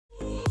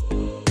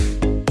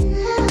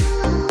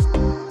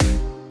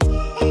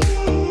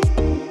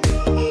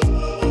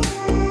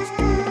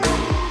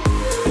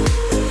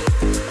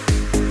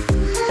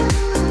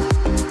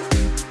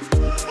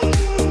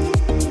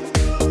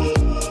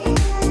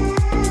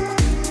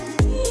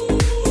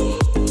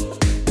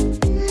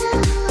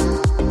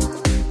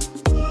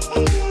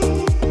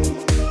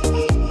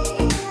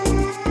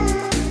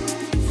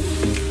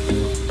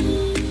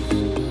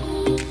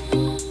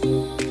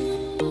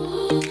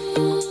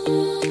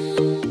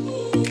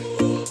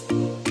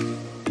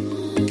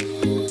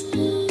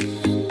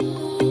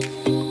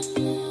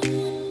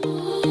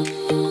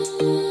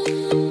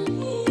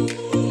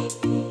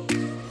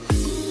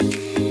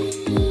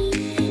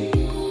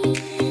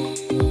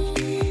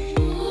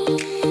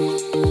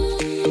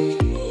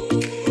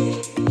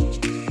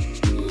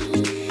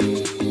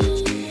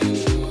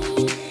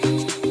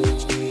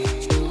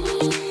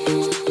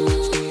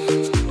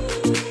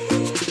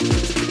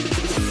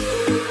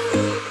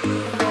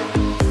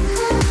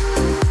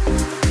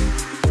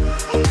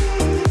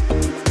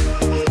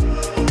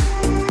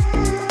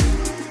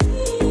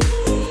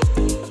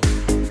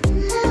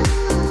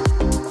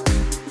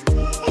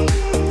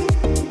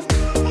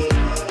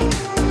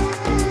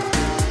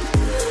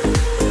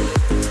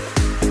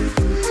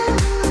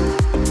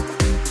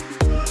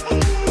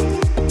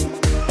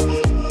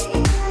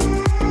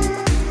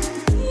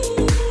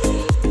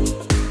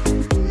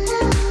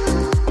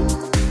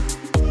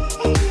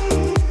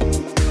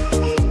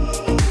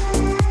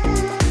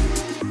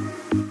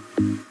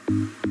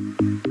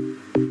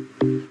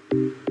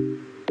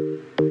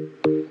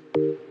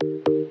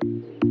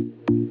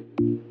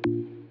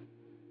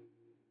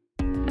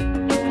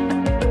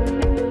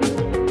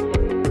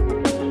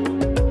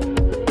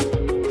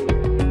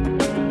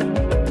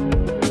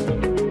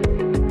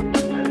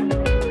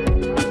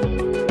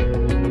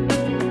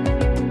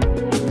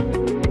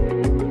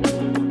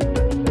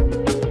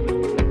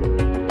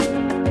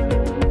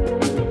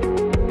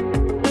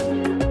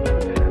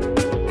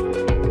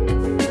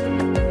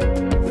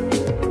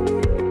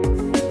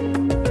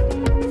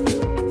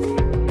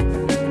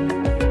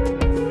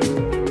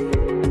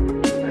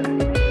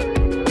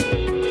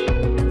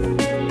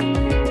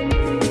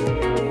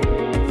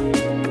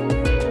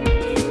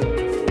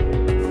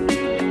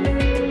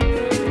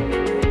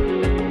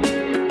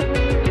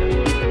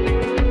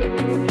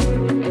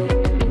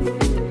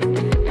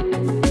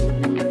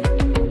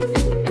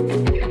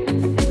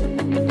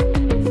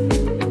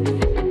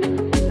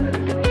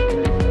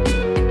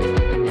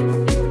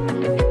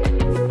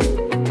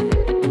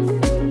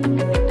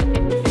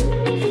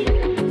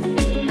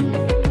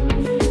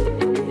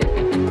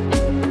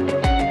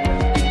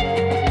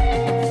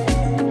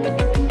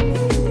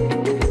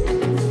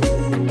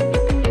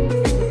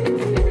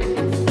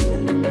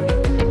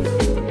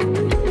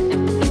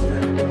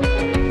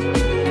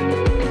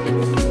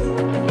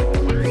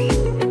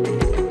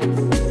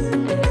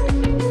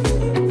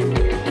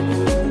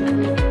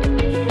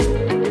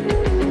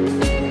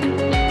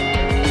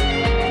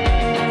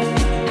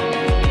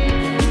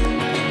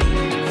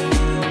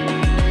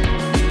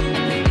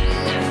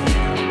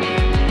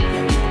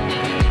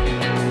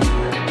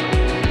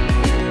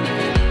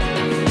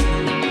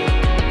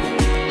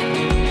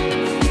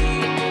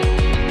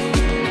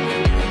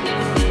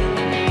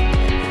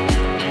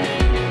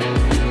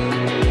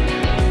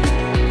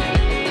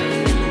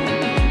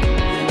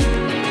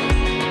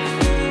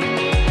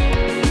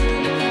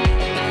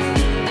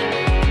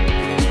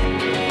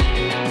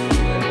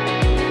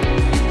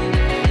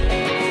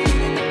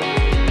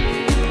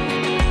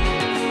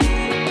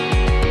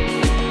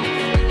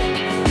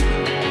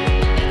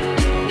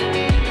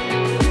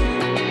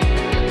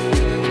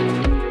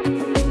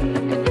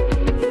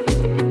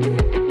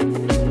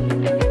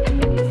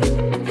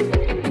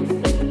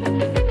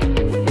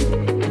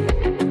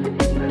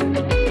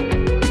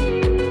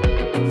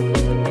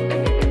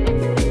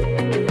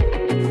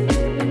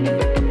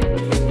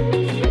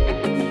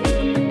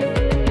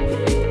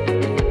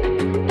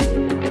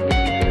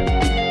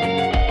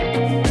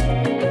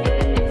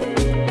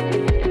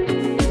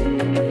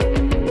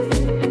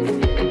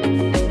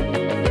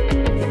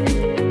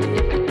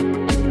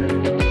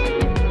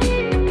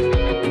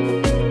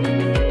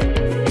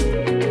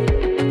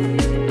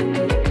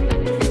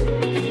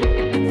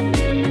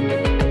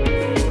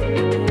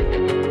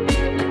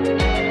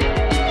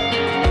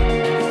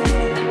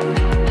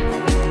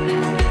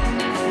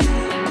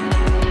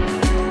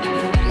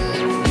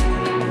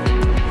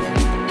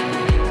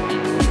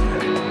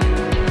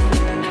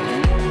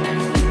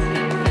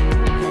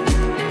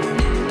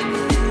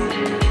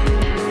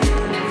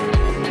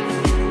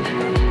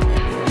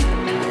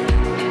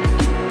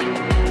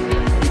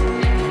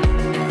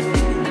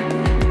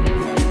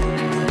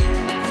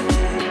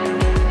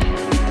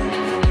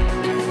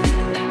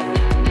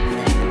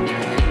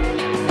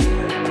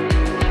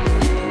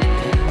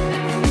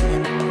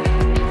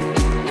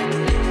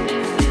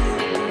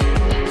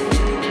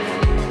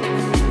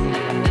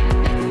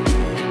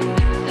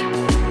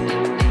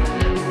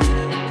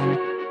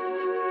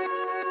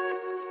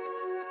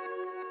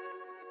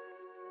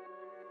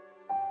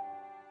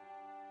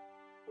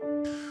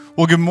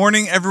Well, good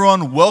morning,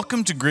 everyone.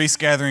 Welcome to Grace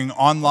Gathering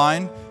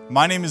Online.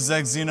 My name is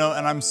Zach Zeno,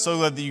 and I'm so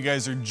glad that you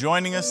guys are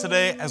joining us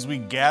today as we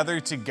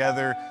gather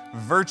together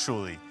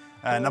virtually.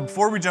 Now,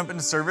 before we jump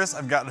into service,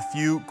 I've got a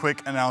few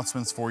quick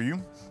announcements for you.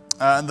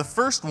 And the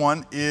first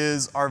one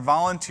is our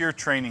volunteer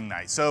training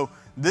night. So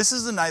this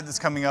is the night that's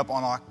coming up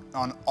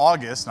on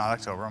August, not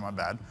October, my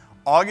bad,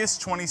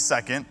 August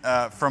 22nd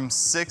from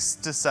 6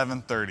 to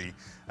 7:30.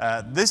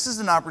 This is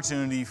an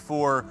opportunity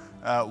for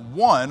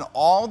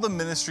all the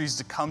ministries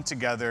to come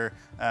together,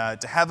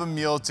 to have a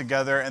meal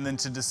together, and then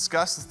to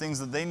discuss the things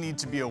that they need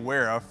to be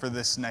aware of for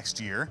this next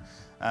year.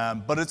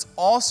 But it's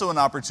also an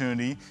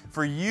opportunity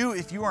for you,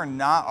 if you are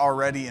not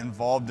already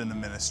involved in a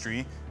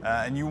ministry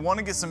and you want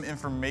to get some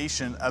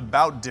information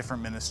about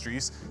different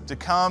ministries, to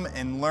come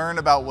and learn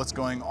about what's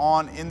going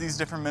on in these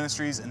different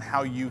ministries and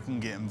how you can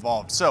get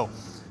involved. So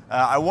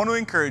I want to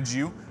encourage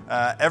you,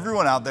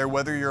 everyone out there,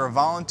 whether you're a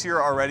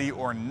volunteer already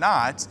or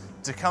not,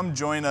 to come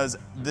join us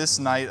this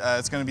night.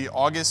 It's going to be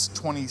August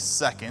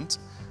 22nd,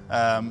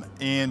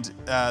 and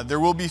there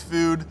will be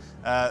food.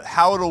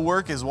 How it'll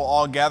work is we'll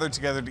all gather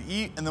together to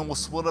eat, and then we'll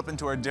split up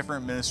into our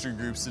different ministry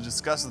groups to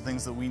discuss the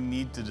things that we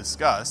need to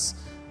discuss.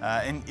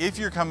 And if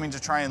you're coming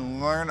to try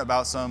and learn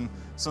about some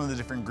of the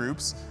different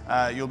groups,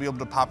 you'll be able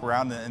to pop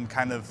around and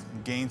kind of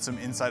gain some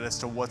insight as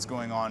to what's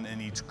going on in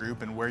each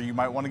group and where you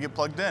might want to get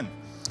plugged in.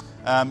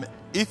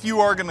 If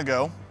you are going to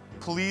go,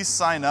 please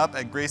sign up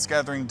at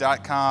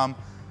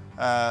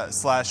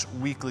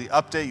gracegathering.com/weekly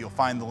update. You'll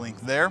find the link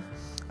there.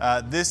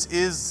 This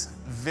is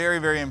very,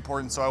 very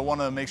important, so I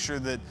want to make sure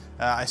that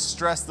I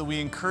stress that we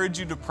encourage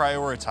you to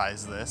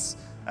prioritize this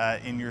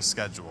in your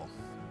schedule.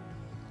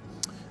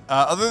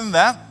 Other than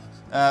that,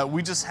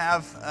 we just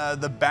have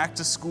the back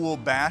to school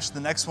bash. The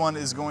next one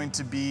is going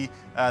to be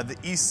the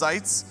East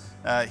Sites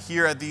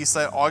here at the East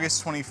Site,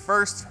 August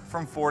 21st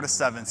from 4 to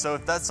 7. So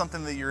if that's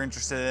something that you're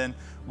interested in,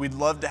 we'd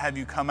love to have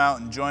you come out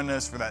and join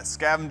us for that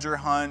scavenger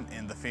hunt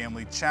and the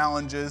family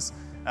challenges.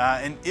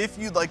 And if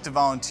you'd like to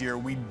volunteer,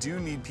 we do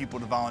need people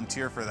to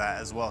volunteer for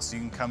that as well, so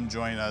you can come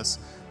join us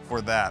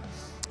for that.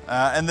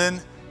 And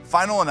then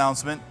final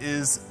announcement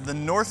is the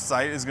North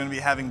Site is going to be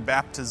having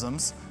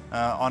baptisms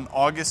on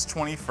August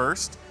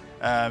 21st.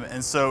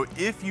 And so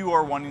if you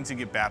are wanting to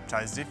get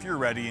baptized, if you're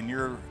ready and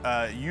you're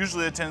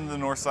usually attending the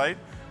North Site,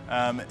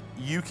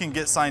 you can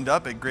get signed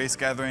up at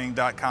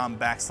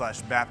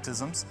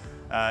gracegathering.com/baptisms.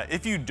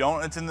 If you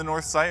don't attend the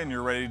North Site and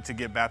you're ready to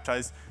get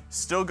baptized,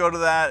 still go to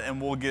that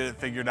and we'll get it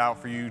figured out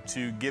for you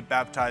to get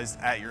baptized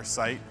at your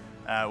site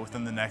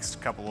within the next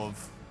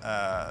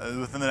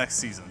within the next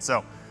season.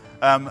 So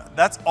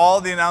that's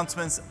all the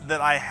announcements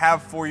that I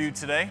have for you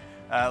today.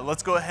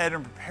 Let's go ahead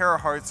and prepare our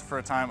hearts for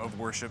a time of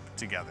worship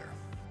together.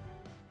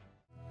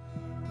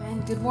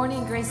 And good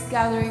morning, Grace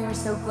Gathering. We're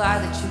so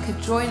glad that you could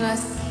join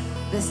us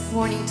this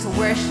morning to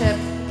worship.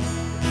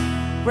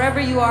 Wherever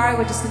you are, I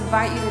would just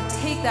invite you to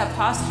take that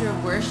posture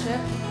of worship,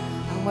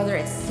 whether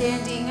it's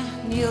standing,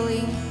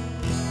 kneeling.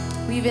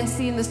 We even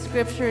see in the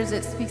scriptures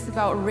it speaks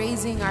about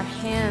raising our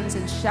hands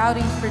and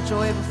shouting for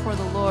joy before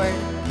the Lord.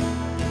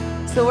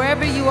 So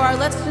wherever you are,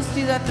 let's just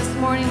do that this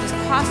morning. Just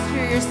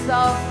posture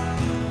yourself.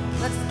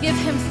 Let's give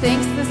him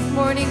thanks this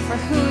morning for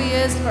who he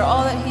is, for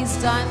all that he's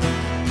done.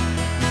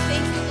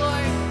 Thank you,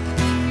 Lord.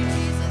 Thank you,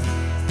 Jesus.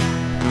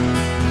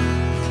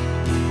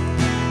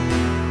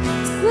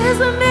 This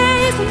is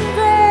amazing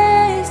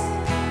grace.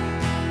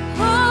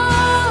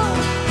 Oh,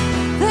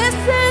 this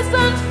is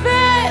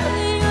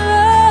unfailing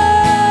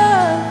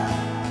love.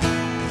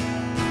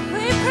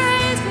 We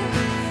praise you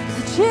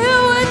that you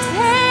would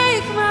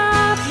take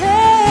my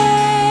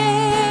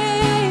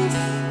place,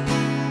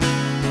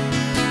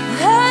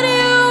 that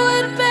you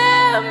would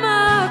bear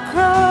my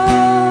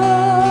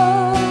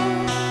cross,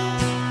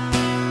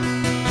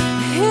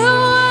 you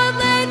would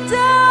lay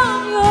down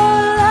your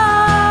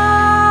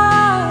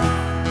life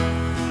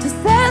to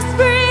set us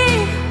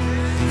free,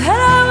 that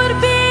I would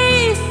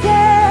be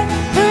set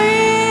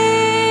free.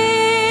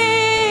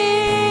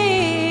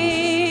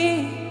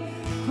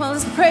 Well,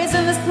 let's praise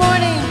him this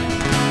morning.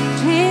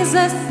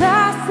 Jesus,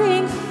 I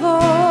sing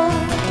for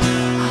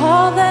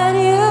all that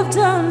you've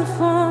done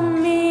for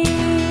me.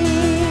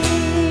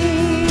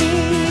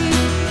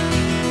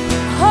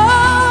 Oh,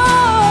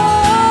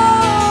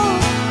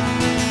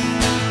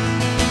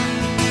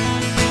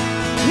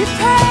 we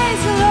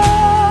praise the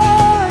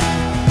Lord.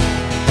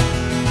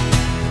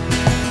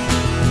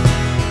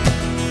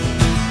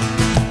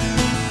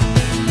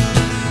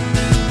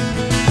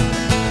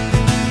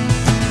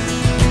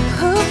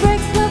 Who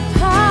breaks the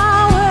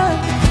power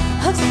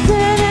of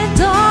sin and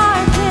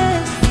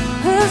darkness?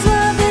 Whose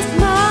love is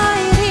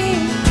mighty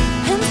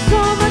and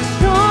so much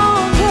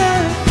stronger?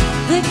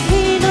 The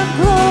King of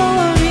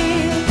glory,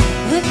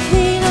 the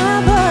King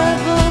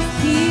above all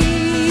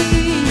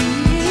kings,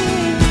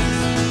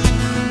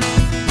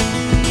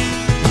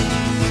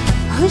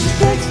 who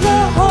shakes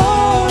the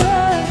whole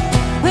earth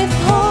with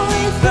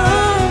holy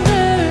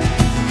thunder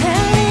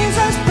and leaves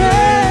us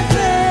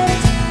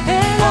breathless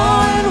and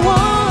awe and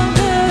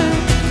wonder.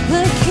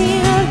 The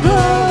King of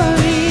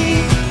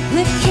glory,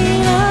 the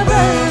King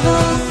above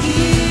all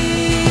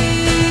kings.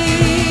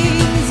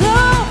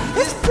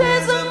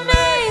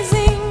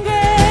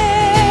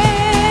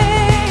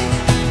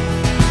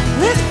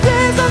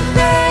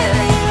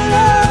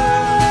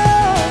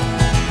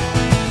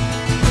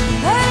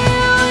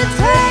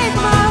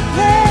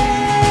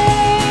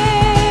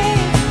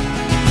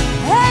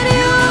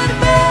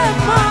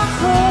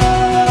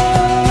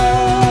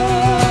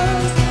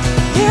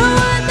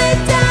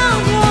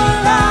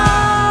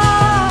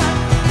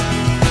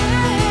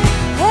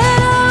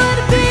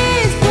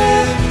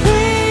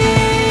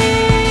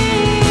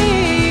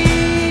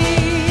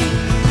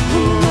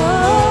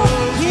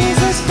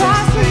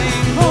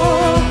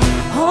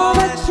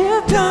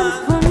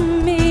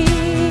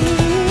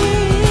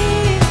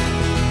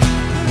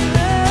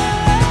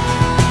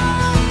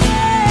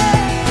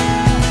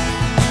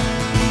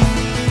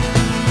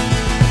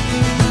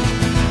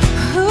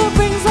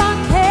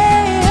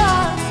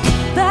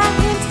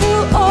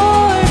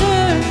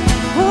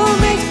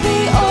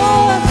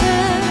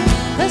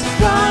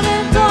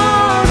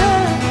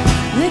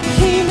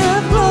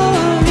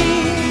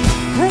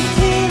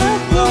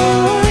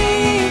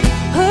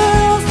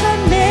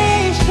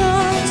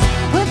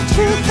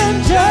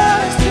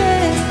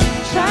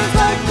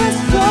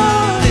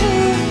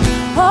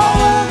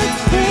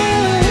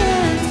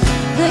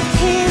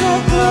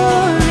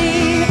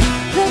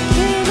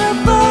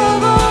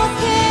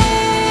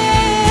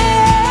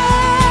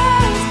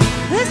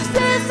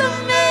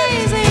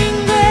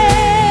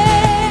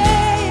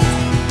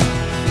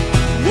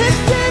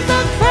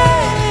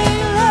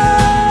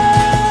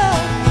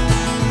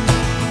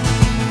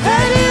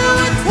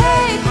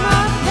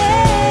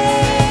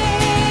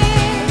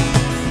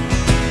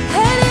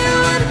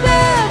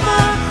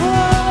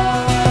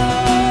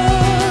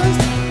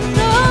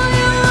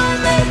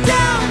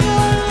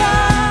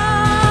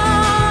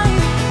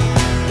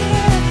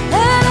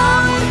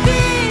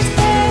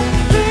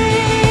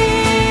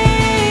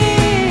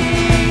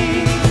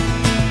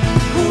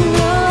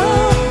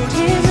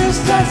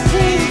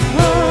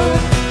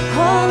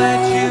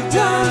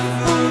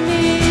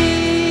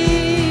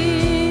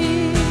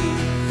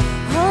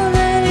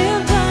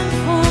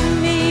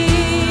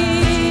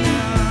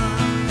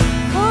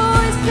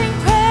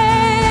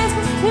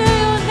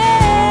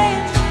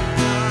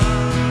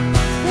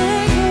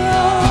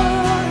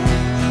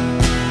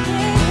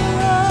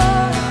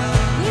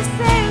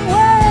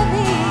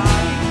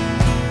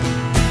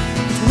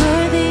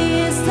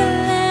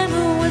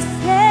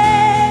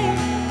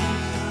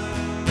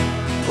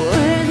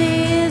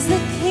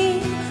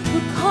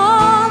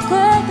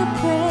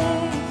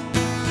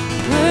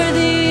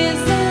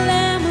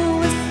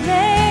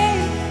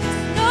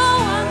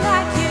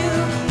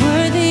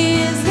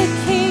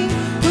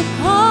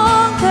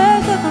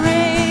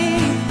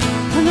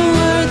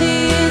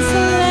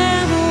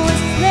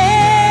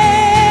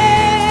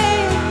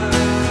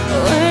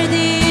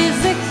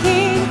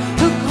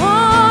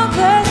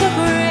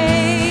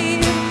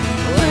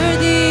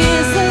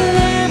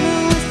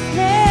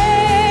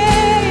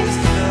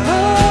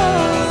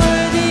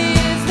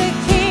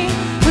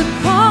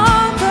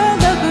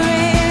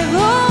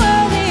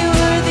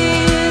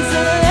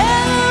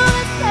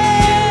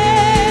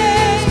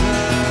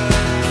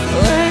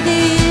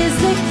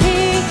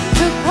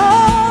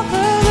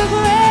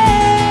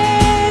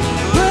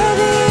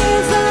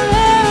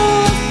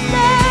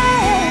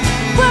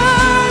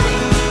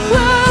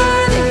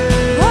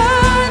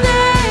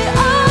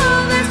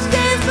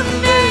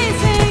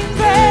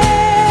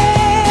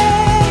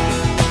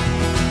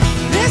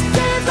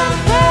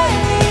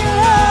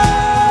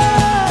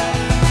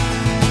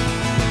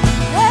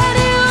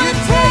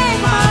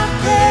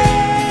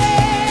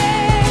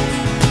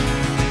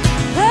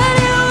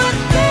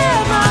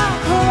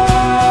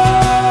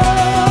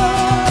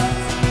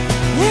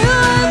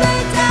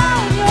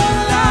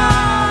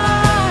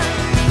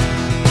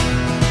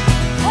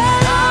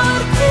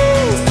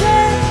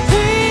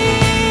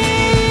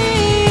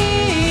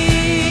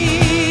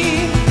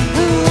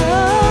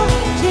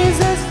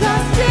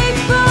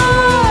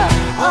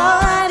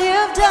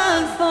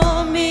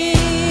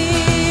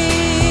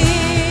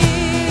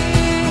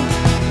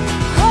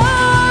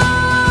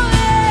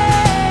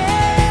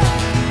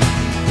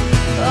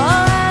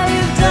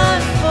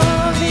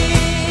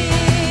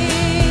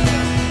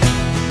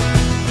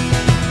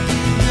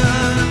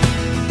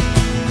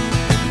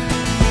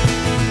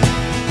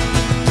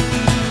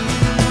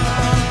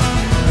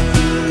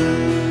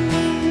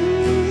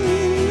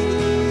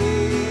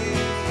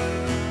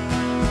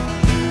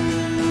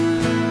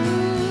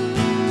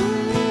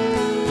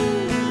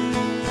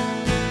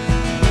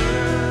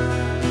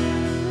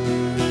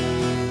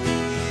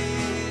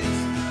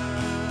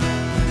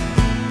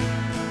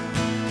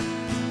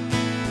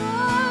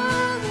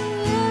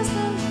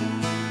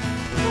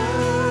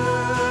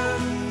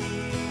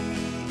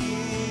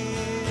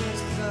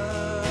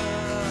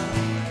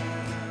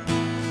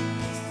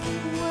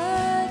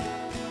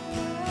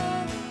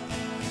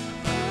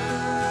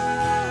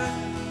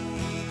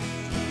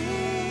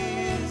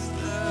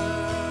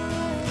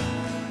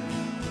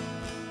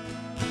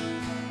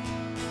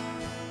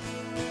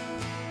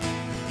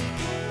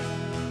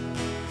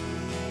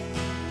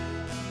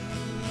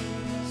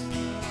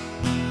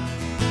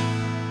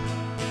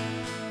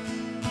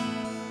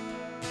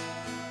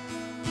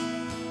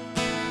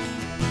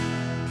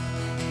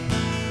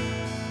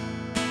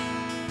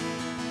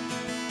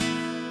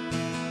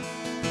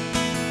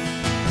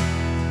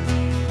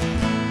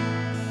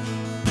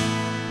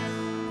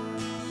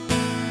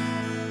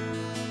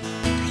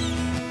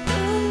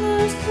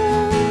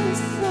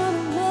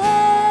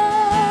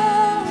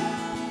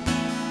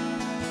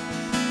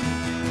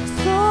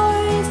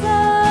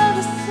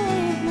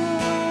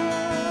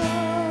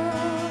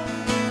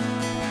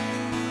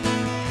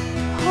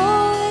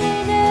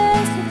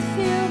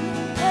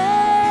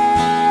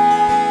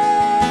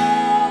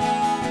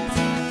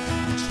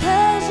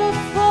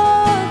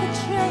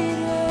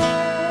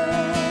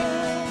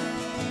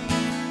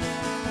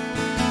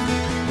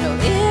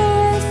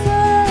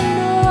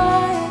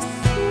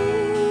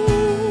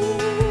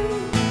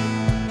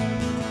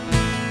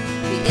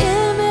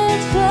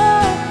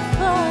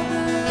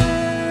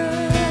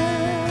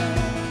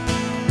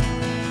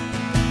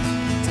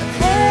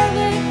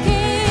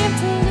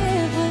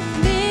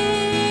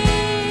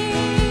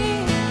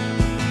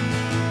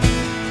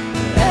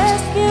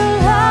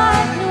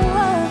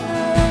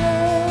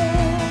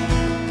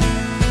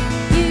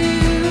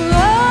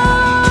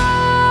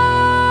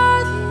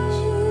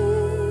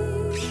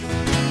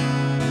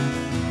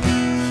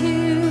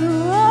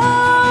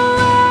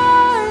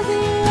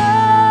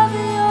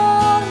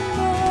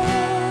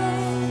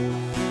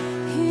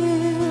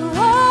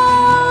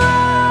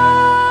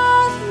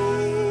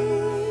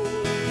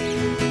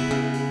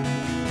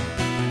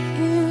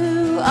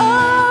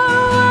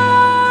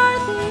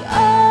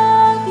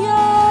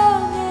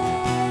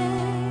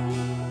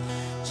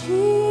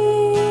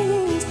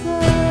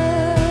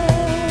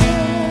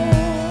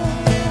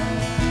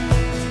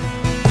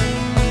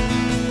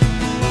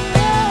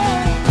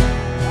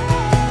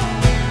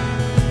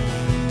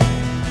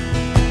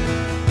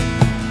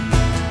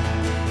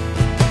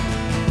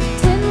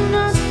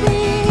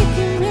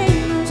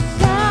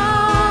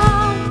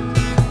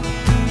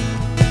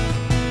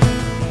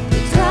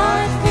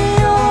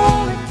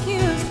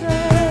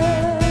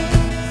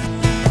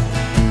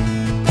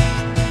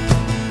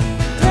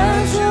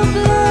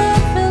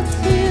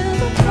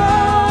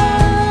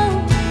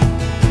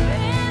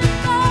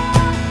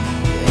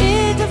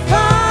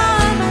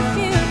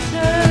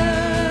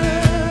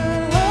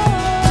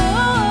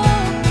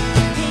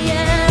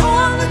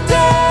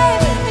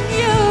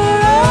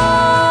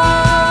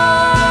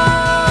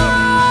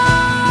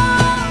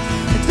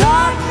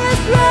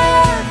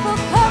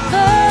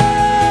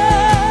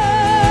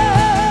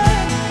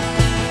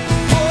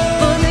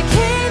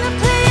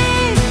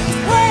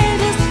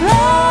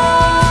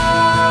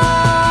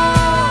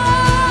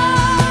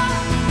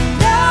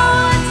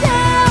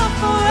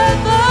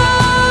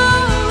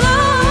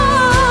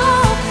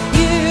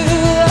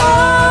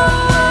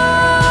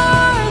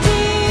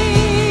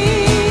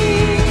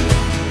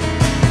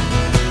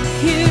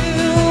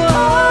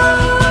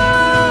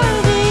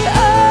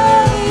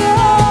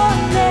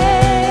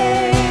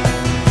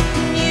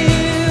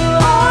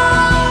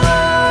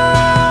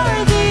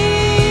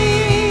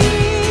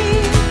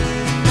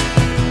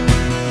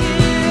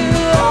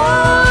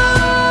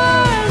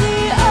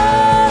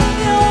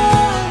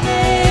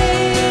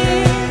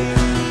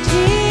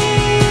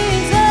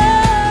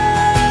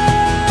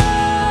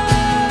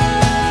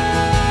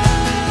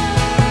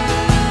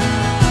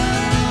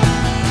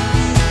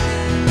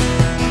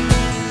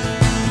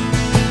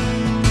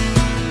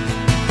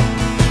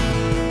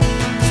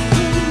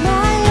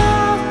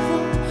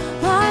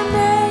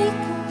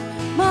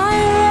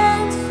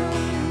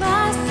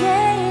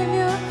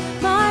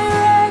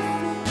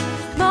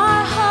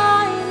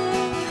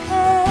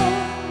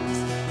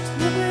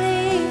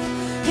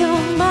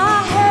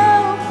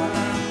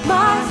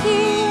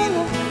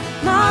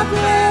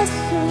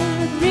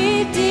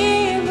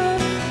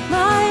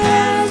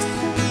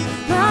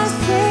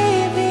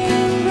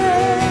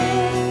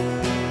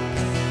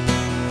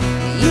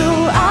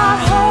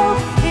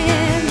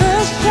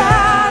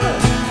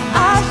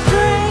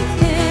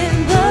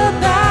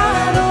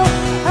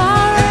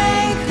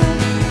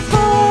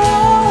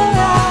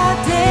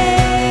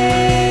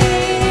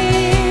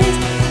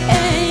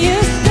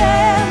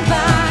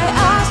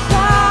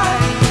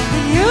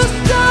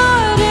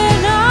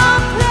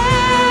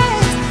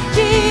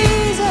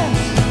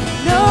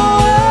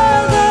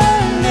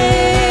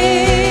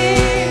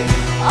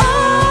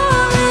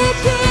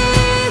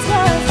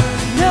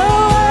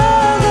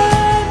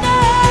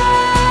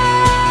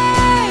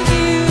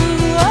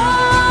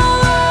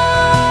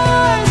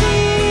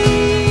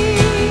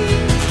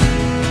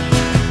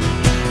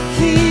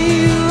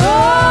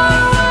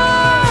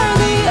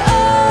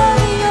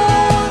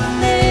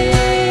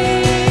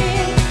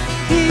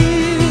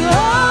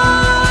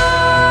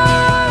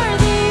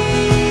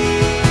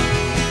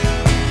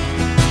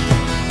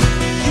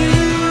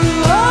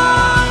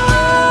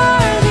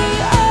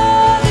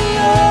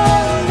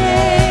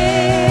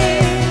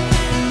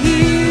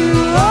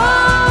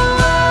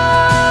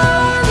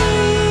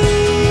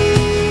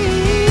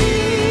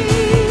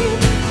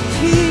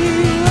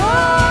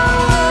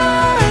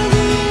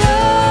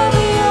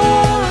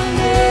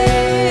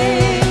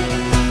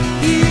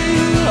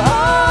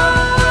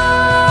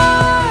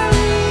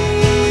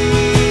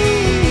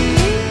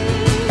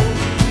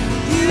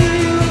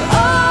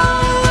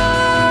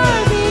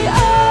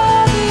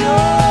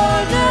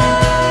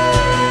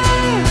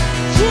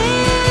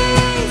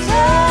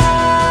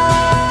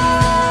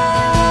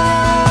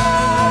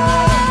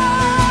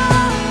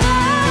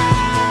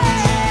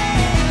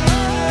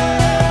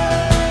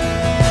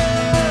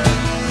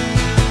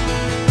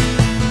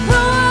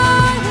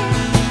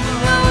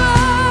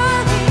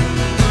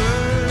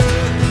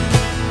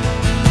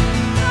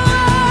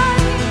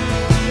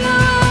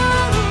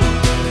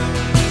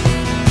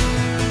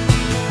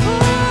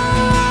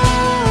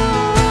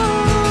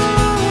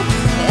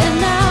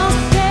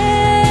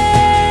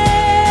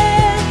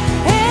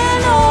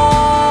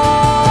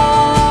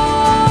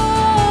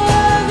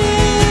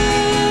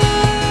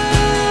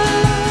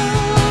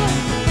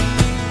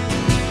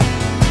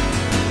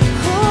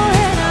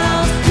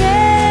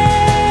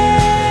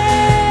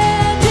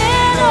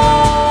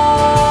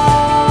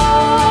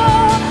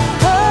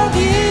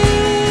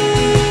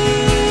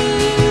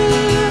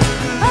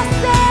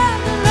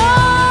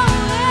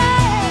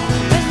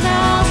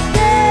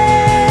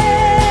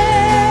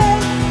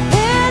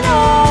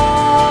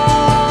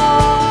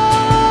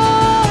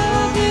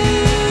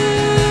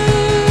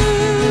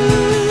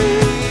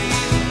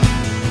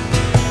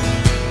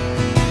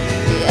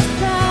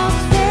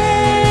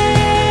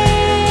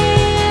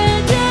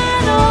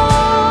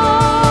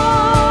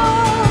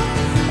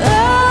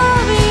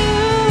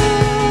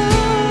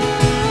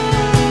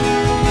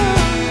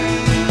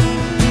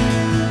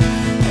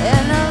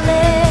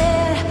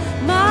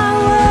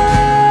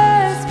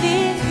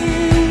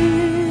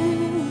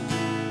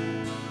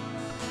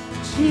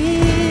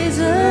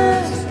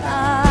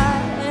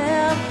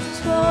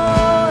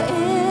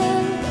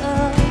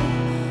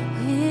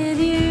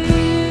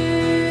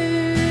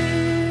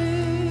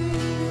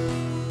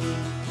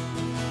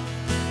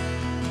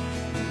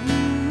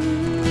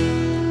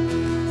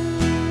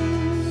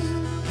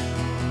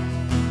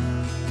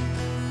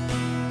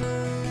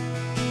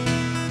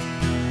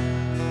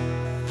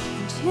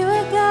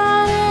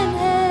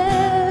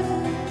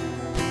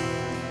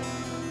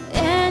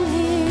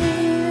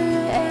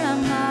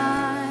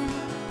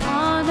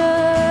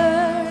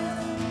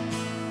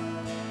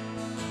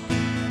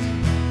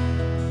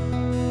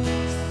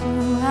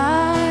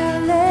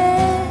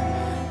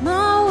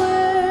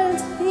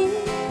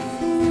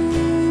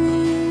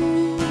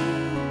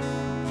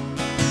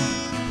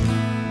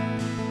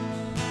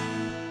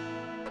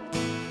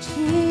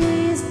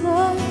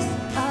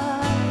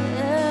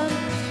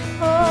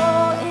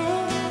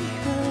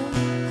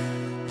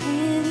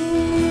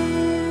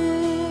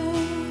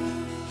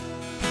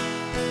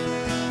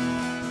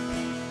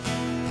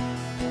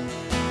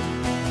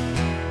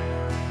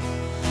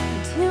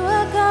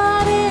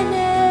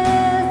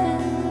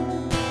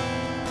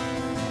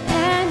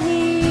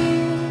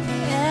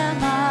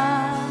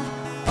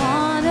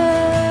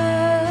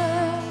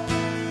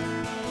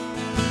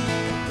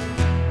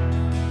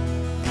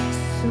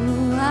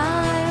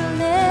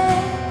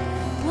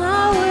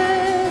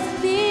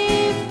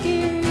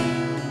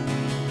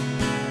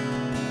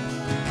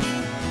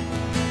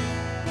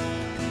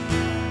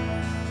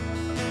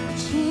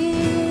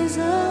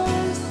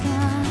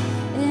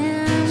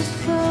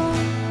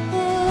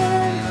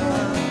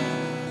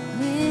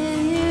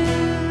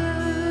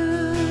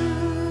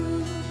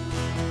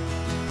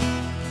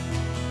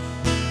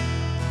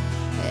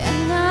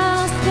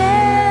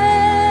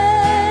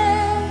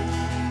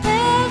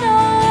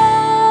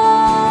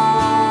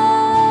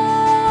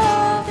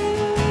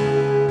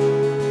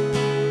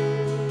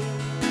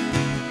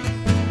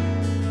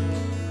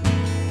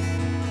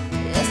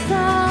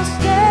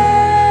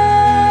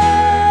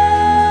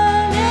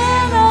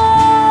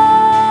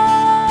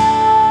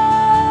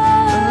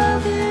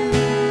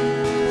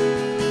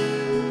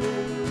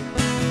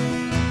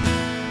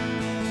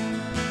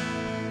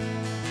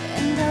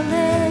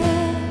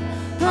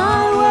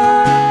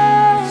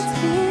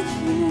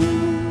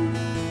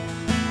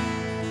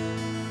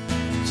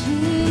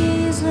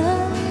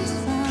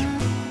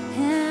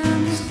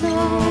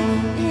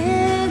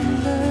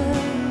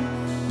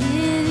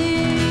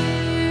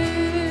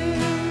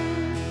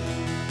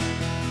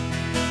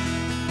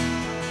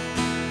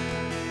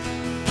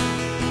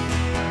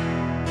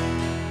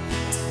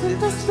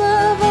 deepest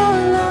love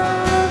or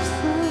love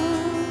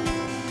song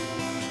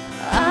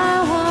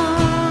I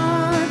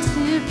want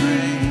to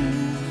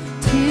bring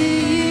to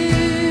you.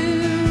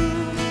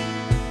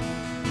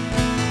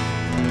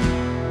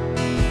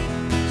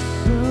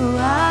 So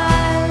I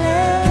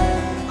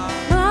let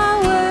my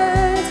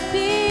words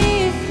be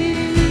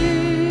few.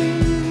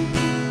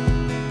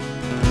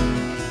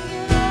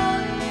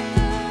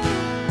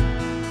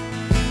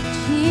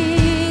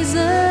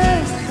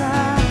 Jesus,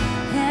 I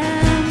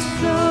am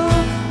so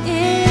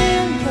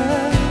in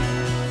love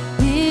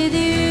with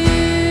you.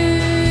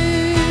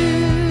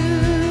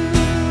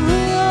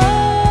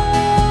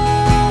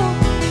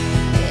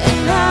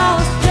 And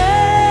I'll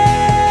stand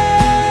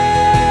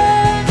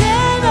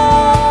in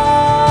awe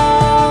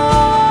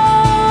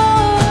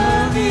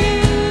of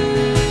you.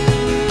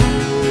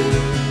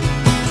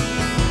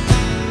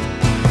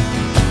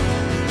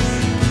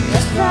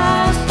 Yes,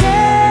 I'll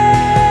stand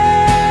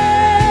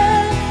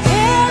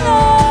in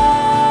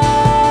awe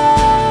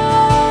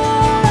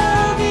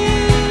of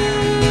you.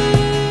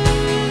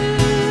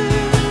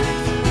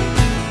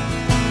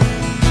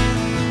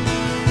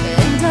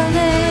 And I'll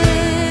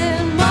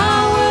let my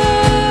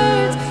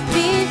words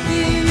be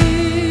few.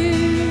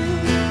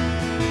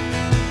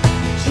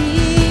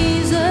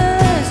 Jesus,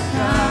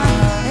 I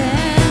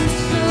am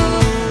so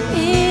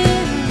in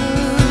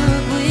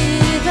love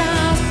with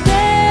our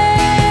stand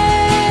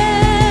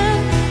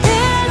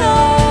in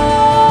awe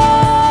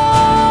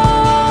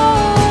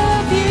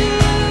of you.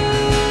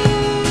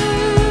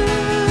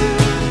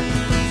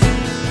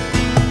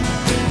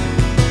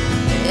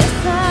 Yes,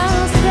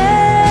 I'll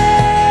stand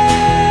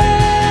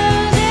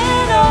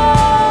in awe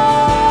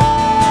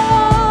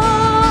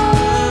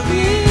of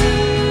you.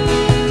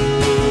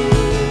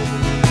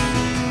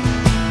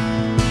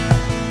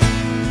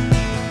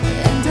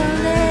 And I'll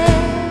let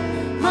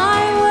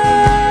my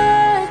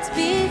words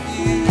be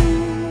few.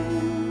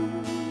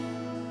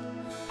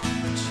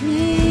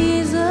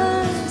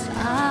 Jesus,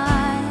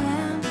 I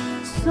am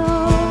so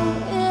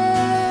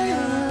in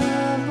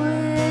love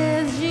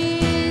with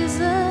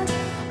Jesus.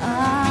 I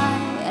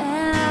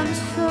am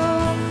so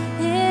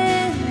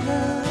in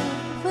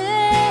love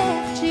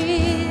with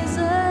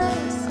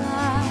Jesus.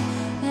 I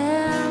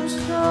am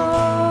so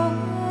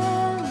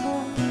in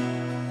love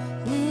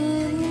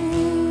with you.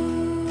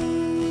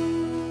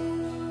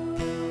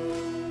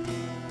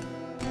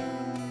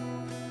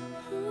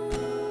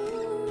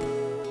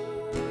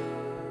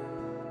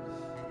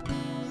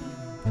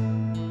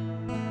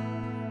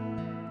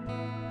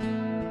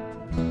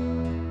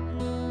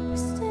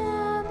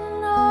 Stand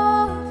in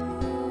awe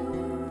of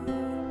you,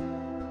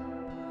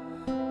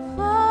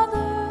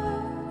 Father,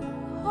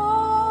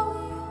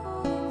 holy,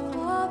 holy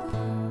Father.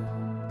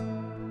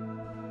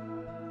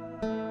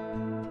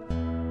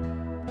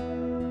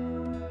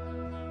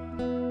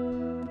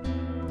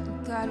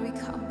 God, we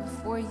come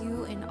before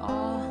you in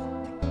awe.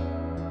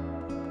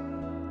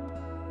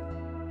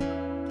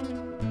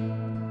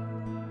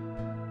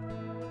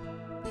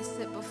 We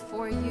sit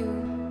before you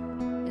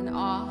in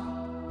awe.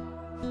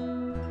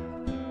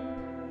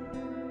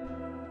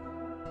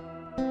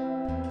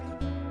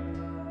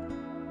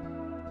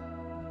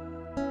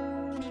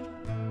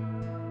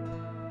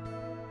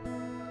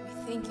 We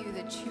thank you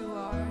that you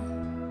are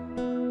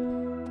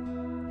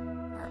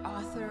our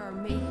author, our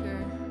maker,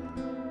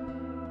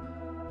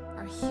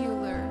 our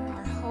healer,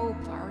 our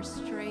hope, our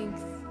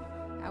strength,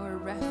 our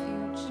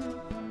refuge.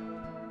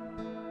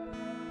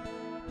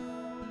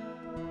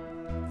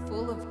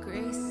 Full of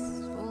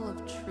grace, full of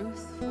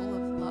truth, full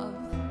of love.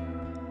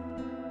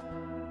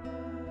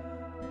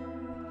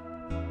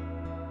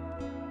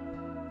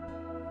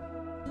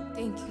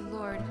 Thank you,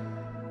 Lord.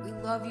 We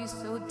love you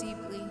so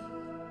deeply.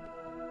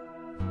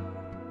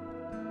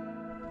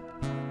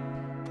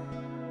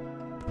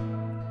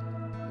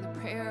 And the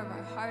prayer of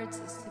our hearts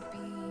is to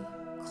be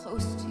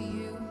close to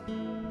you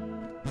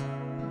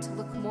and to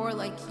look more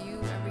like you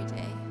every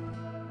day.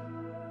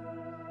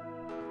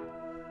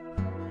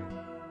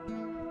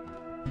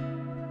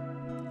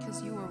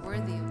 Because you are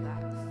worthy of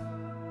that.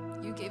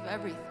 You gave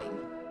everything.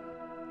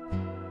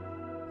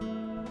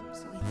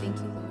 So we thank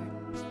you, Lord.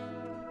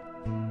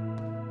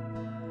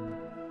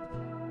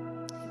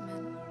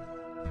 Amen.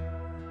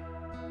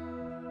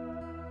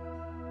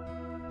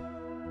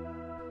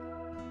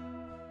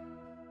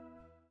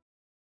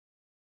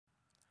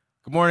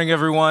 Good morning,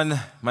 everyone.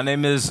 My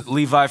name is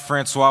Levi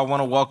Francois. I want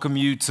to welcome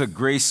you to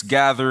Grace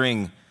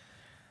Gathering.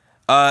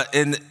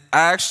 And I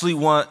actually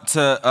want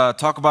to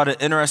talk about an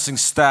interesting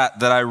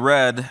stat that I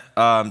read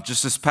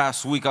just this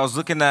past week. I was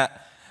looking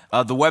at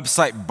the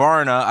website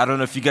Barna. I don't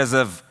know if you guys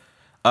have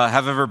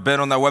ever been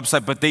on that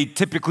website, but they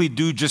typically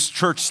do just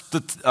church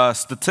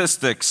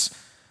statistics.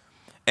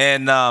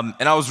 And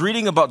I was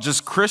reading about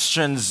just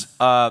Christians,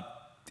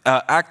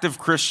 active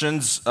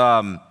Christians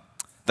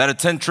that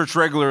attend church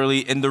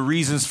regularly and the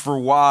reasons for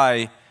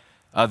why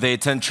they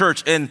attend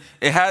church. And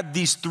it had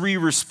these three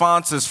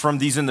responses from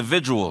these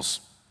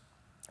individuals.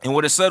 And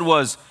what it said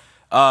was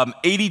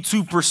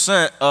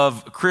 82%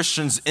 of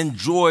Christians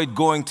enjoyed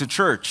going to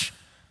church.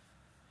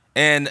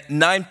 and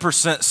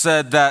 9%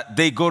 said that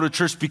they go to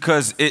church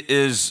because it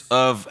is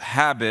of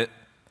habit.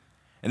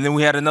 And then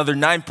we had another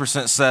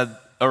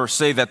 9%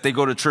 say that they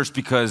go to church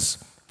because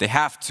they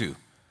have to.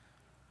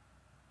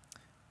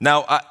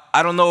 Now,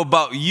 I don't know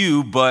about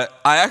you, but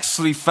I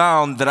actually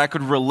found that I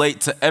could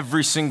relate to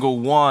every single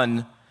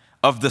one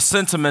of the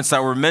sentiments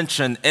that were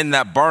mentioned in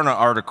that Barna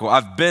article.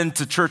 I've been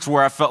to church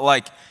where I felt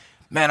like,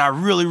 man, I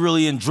really,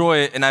 really enjoy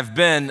it. And I've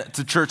been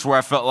to church where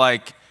I felt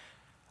like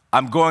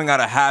I'm going out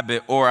of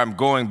habit or I'm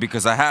going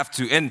because I have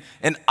to. And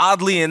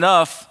oddly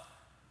enough,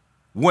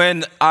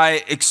 when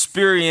I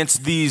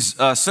experienced these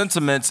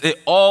sentiments, it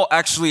all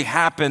actually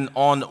happened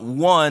on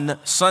one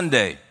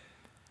Sunday.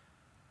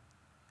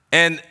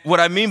 And what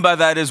I mean by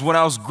that is when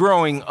I was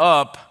growing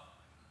up,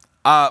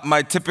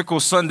 my typical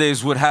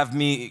Sundays would have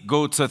me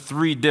go to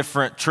 3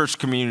 different church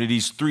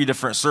communities, 3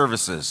 different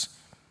services.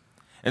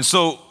 And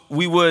so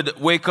we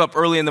would wake up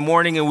early in the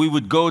morning and we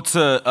would go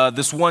to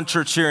this one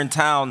church here in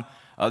town.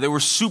 They were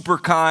super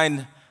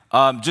kind,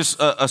 just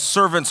a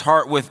servant's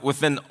heart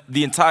within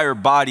the entire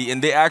body.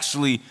 And they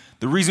actually,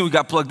 the reason we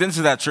got plugged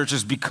into that church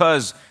is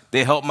because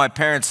they helped my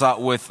parents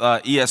out with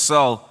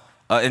ESL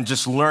and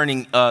just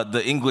learning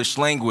the English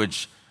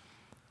language.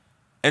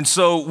 And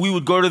so we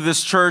would go to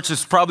this church.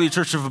 It's probably a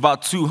church of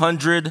about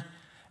 200.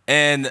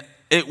 And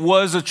it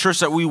was a church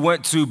that we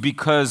went to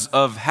because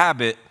of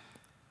habit.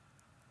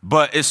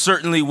 But it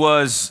certainly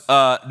was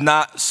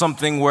not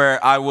something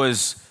where I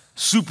was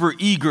super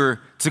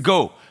eager to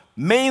go.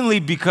 Mainly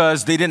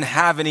because they didn't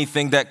have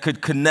anything that could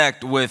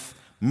connect with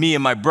me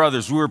and my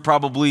brothers. We were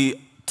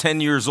probably 10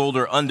 years old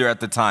or under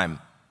at the time.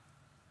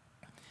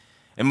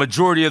 And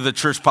majority of the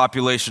church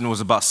population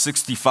was about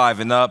 65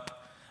 and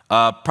up.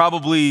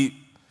 Probably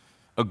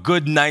a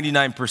good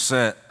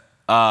 99%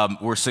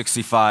 were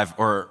 65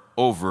 or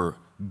over.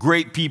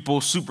 Great people,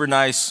 super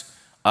nice,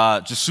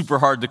 just super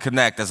hard to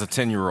connect as a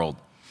 10-year-old.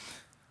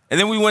 And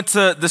then we went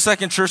to the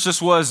second church.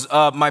 This was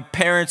my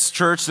parents'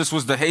 church. This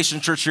was the Haitian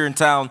church here in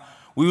town.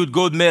 We would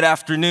go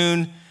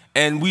mid-afternoon,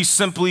 and we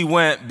simply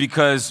went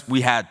because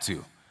we had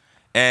to.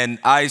 And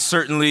I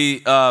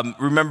certainly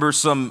remember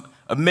some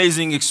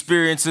amazing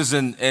experiences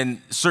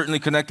and certainly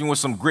connecting with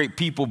some great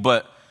people,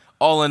 but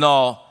all in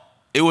all,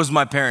 it was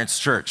my parents'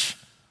 church.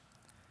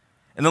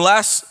 And the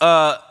last,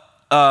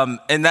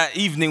 and that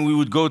evening we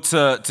would go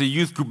to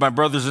youth group. My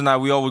brothers and I,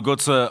 we all would go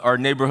to our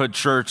neighborhood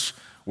church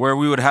where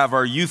we would have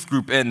our youth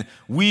group, and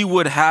we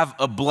would have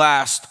a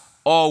blast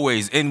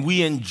always. And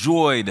we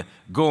enjoyed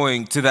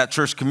going to that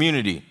church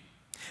community.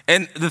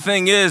 And the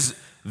thing is,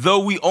 though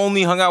we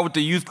only hung out with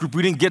the youth group,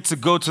 we didn't get to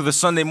go to the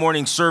Sunday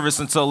morning service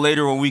until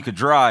later when we could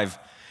drive.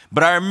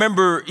 But I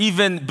remember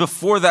even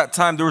before that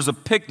time, there was a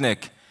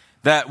picnic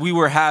that we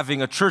were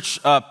having, a church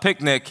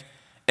picnic.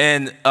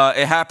 And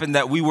it happened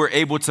that we were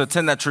able to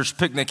attend that church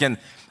picnic, and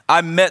I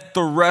met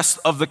the rest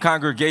of the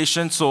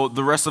congregation, so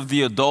the rest of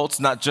the adults,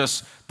 not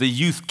just the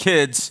youth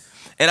kids.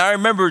 And I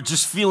remember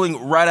just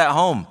feeling right at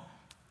home.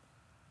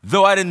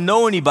 Though I didn't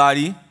know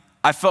anybody,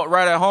 I felt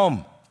right at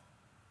home.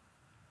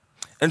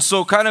 And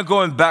so kind of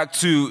going back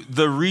to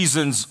the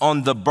reasons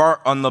on the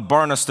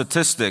Barna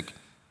statistic,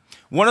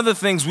 one of the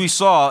things we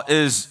saw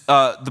is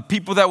the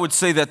people that would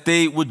say that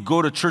they would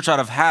go to church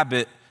out of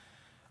habit,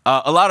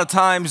 a lot of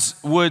times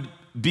would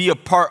be a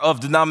part of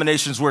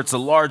denominations where it's a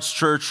large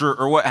church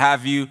or what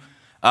have you,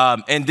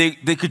 and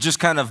they could just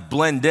kind of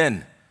blend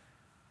in.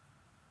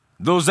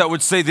 Those that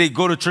would say they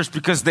go to church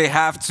because they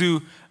have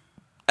to,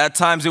 at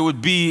times it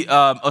would be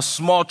a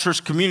small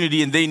church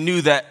community and they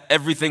knew that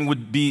everything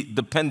would be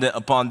dependent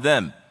upon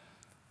them.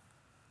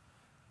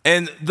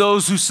 And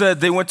those who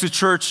said they went to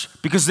church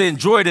because they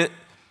enjoyed it,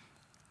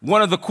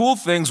 one of the cool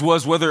things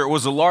was whether it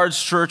was a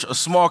large church, a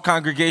small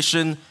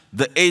congregation,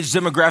 the age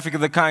demographic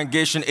of the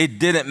congregation, it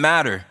didn't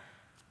matter.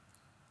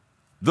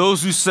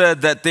 Those who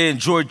said that they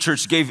enjoyed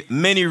church gave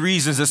many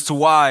reasons as to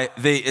why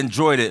they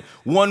enjoyed it.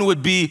 One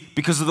would be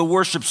because of the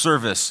worship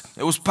service.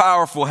 It was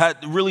powerful, had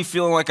really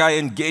feeling like I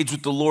engaged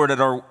with the Lord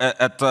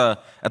at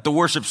the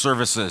worship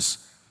services.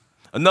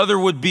 Another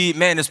would be,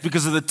 man, it's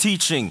because of the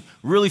teaching,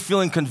 really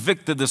feeling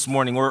convicted this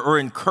morning or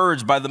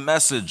encouraged by the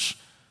message.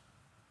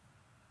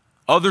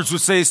 Others would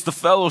say it's the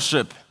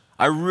fellowship.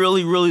 I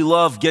really, really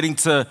love getting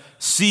to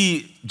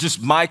see just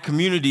my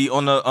community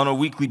on a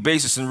weekly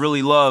basis and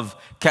really love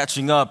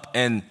catching up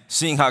and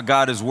seeing how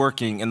God is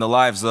working in the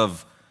lives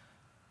of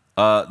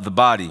the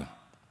body.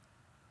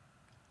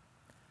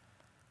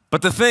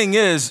 But the thing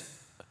is,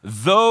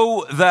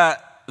 though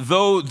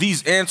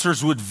these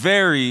answers would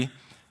vary,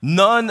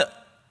 none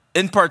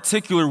in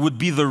particular would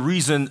be the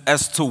reason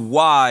as to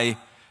why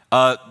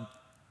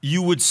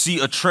you would see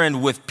a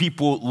trend with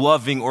people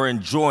loving or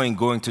enjoying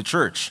going to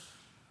church.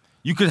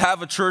 You could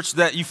have a church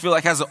that you feel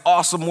like has an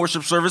awesome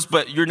worship service,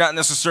 but you're not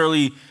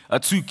necessarily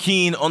too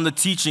keen on the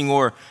teaching.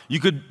 Or you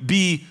could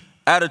be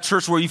at a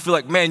church where you feel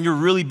like, man, you're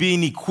really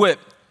being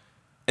equipped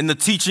and the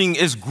teaching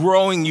is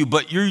growing you,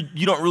 but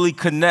you don't really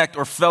connect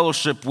or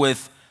fellowship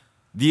with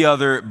the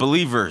other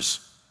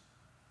believers.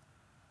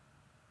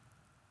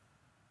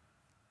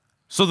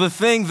 So the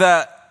thing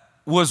that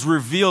was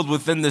revealed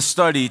within this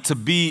study to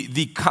be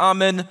the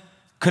common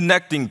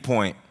connecting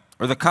point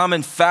or the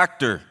common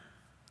factor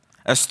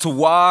as to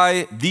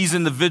why these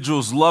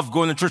individuals love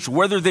going to church,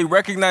 whether they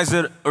recognize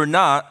it or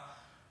not.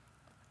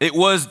 It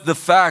was the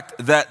fact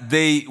that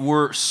they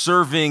were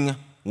serving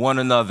one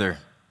another.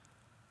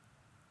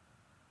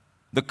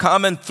 The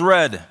common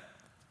thread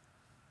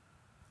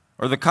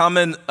or the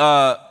common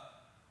data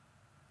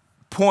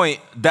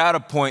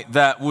point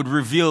that would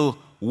reveal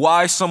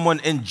why someone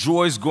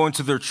enjoys going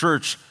to their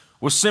church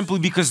was simply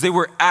because they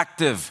were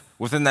active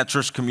within that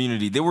church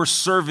community. They were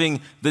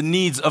serving the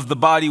needs of the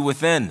body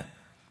within.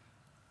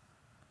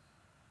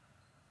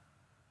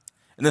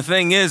 And the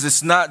thing is,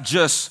 it's not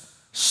just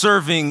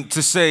serving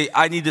to say,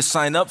 I need to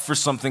sign up for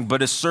something,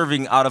 but it's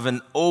serving out of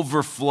an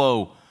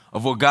overflow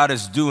of what God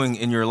is doing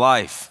in your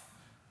life.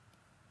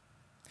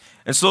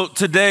 And so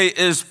today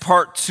is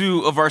part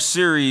 2 of our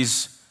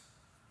series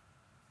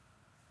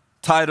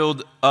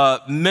titled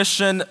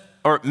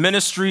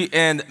Ministry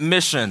and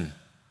Mission.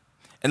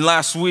 And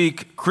last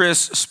week, Chris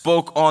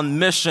spoke on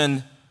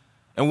mission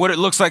and what it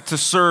looks like to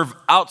serve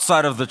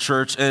outside of the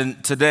church.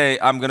 And today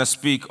I'm going to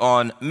speak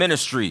on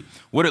ministry,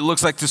 what it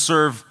looks like to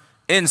serve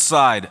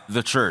inside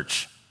the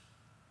church.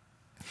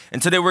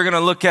 And today we're going to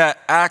look at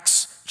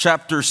Acts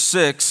chapter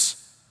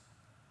 6,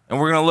 and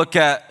we're going to look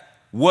at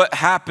what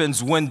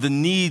happens when the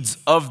needs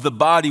of the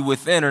body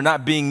within are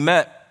not being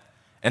met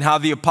and how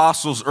the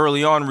apostles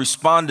early on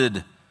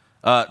responded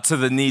to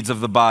the needs of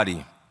the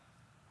body.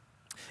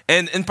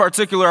 And in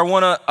particular, I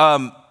want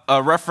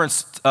to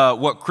reference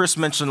what Chris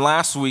mentioned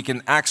last week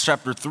in Acts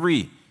chapter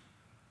 3.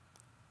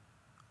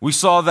 We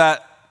saw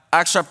that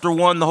Acts chapter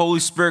 1, the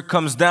Holy Spirit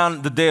comes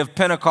down the day of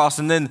Pentecost,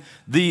 and then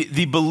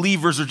the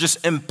believers are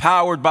just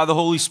empowered by the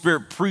Holy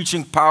Spirit,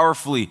 preaching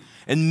powerfully,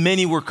 and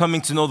many were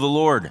coming to know the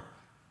Lord.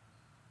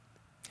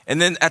 And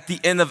then at the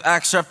end of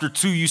Acts chapter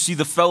 2, you see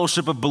the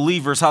fellowship of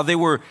believers, how they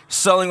were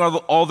selling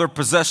all their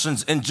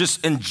possessions and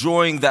just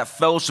enjoying that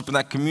fellowship and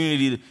that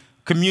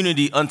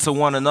community unto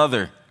one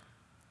another.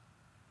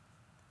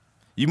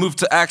 You move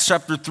to Acts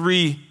chapter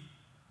 3,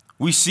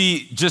 we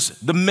see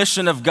just the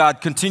mission of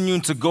God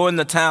continuing to go in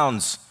the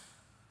towns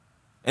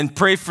and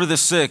pray for the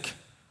sick,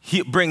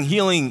 bring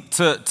healing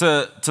to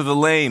the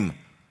lame,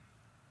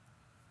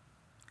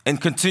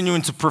 and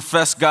continuing to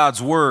profess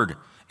God's word.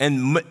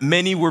 And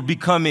many were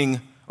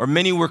coming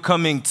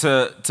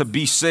to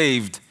be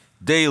saved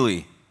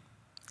daily.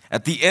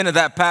 At the end of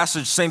that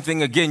passage, same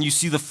thing again. You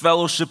see the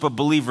fellowship of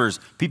believers.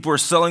 People are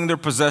selling their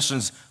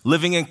possessions,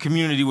 living in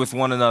community with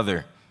one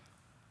another.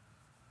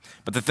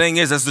 But the thing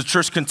is, as the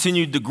church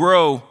continued to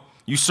grow,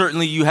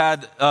 you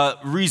had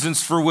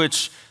reasons for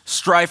which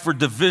strife or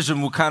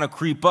division will kind of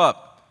creep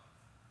up.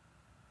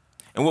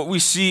 And what we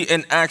see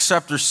in Acts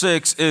chapter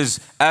 6 is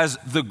as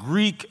the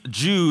Greek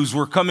Jews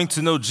were coming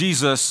to know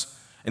Jesus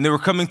and they were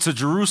coming to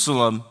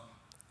Jerusalem,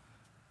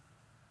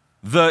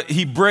 the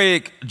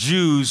Hebraic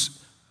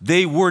Jews,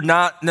 they were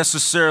not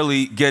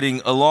necessarily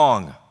getting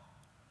along.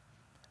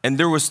 And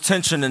there was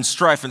tension and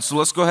strife. And so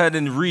let's go ahead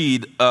and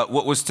read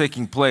what was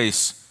taking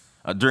place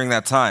during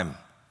that time.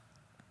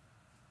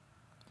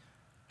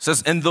 It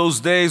says, in those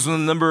days when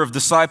the number of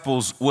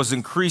disciples was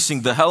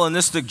increasing, the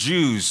Hellenistic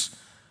Jews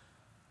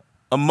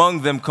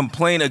among them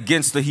complained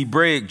against the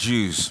Hebraic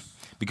Jews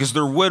because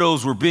their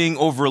widows were being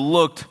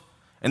overlooked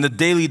in the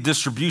daily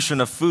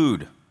distribution of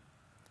food.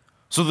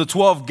 So the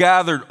 12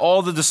 gathered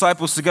all the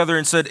disciples together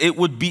and said, it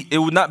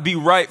would not be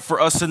right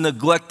for us to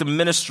neglect the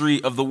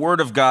ministry of the word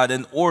of God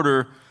in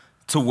order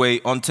to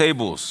wait on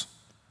tables.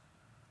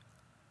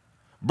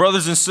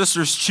 Brothers and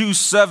sisters, choose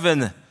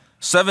seven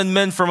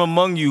men from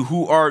among you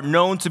who are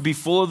known to be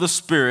full of the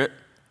Spirit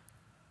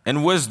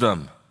and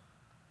wisdom.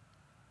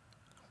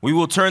 We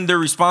will turn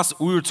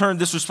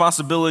this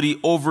responsibility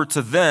over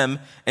to them,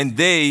 and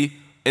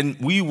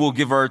we will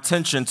give our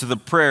attention to the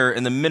prayer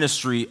and the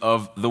ministry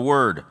of the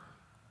word.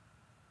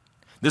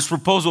 This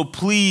proposal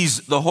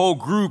pleased the whole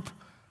group.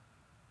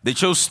 They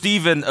chose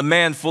Stephen, a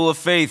man full of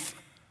faith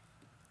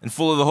and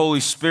full of the Holy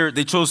Spirit.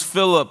 They chose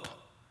Philip,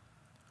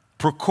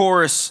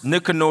 Prochorus,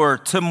 Nicanor,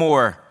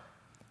 Timor,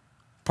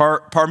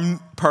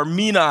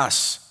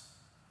 Parmenas.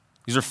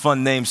 These are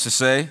fun names to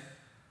say.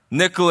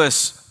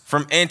 Nicholas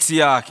from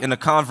Antioch and a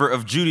convert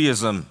of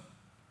Judaism.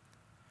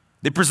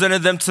 They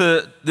presented them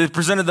to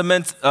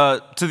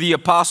the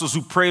apostles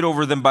who prayed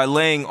over them by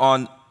laying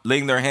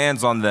their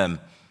hands on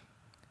them.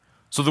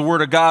 So the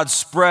word of God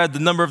spread. The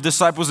number of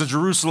disciples in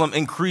Jerusalem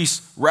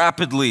increased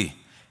rapidly,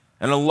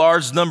 and a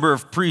large number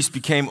of priests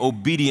became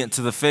obedient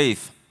to the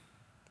faith.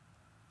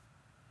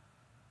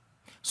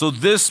 So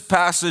this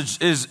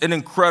passage is an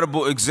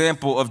incredible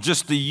example of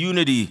just the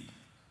unity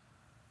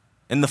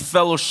and the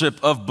fellowship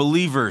of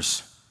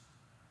believers.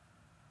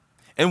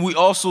 And we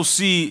also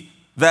see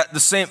that the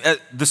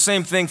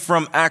same thing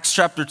from Acts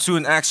chapter 2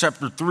 and Acts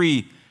chapter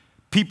 3.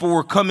 People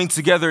were coming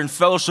together and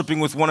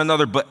fellowshipping with one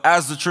another, but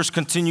as the church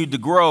continued to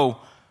grow,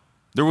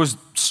 there was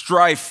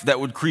strife that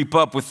would creep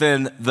up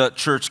within the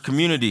church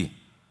community.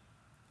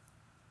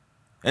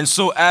 And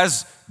so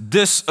as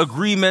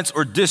disagreements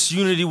or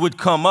disunity would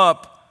come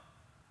up,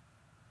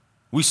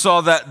 we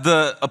saw that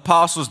the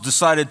apostles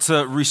decided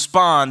to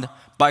respond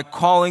by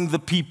calling the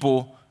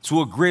people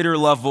to a greater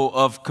level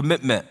of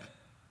commitment.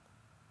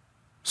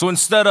 So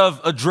instead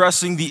of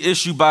addressing the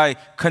issue by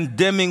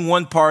condemning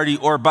one party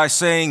or by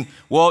saying,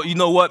 well, you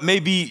know what,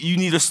 maybe you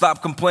need to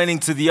stop complaining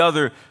to the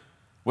other,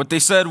 what they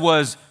said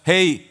was,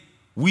 hey,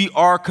 we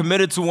are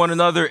committed to one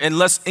another and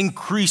let's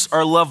increase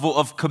our level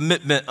of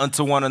commitment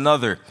unto one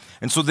another.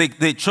 And so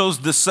they chose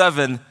the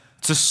 7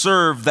 to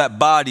serve that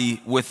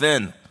body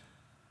within.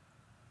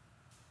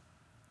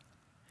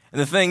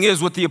 And the thing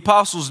is, what the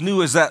apostles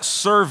knew is that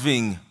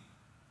serving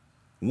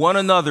one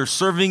another,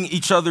 serving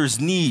each other's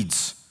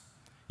needs,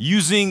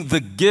 using the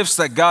gifts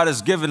that God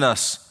has given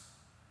us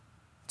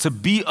to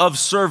be of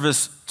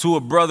service to a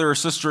brother or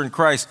sister in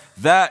Christ,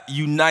 that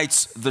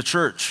unites the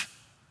church.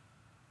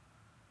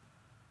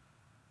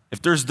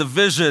 If there's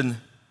division,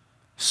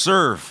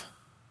 serve.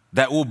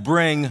 That will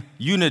bring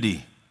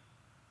unity.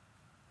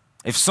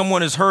 If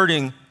someone is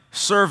hurting,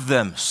 serve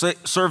them,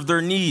 serve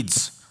their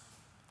needs.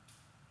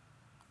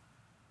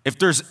 If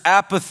there's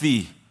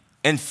apathy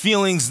and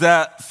feelings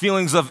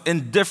of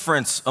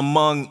indifference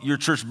among your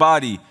church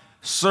body,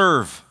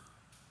 serve.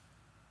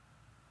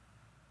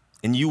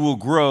 And you will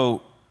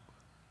grow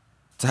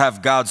to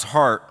have God's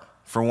heart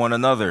for one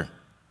another.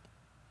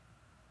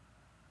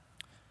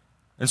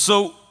 And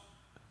so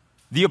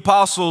the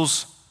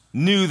apostles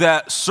knew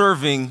that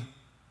serving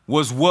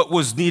was what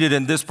was needed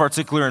in this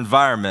particular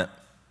environment.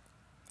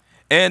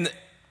 And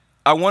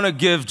I want to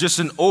give just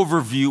an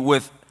overview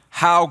with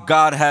how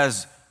God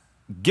has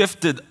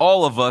gifted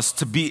all of us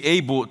to be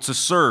able to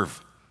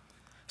serve.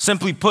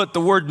 Simply put,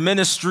 the word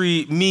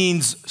ministry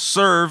means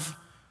serve,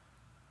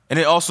 and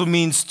it also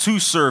means to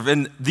serve.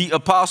 And the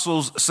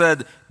apostles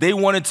said they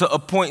wanted to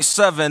appoint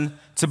 7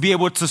 to be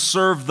able to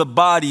serve the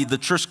body, the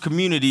church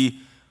community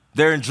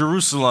there in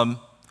Jerusalem,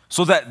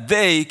 so that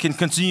they can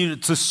continue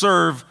to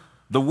serve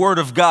the word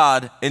of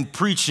God in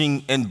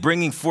preaching and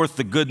bringing forth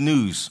the good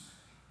news.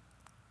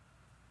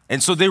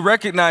 And so they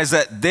recognized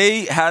that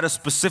they had a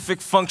specific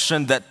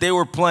function that they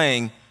were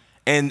playing,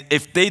 and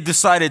if they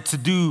decided to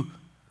do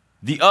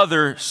the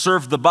other,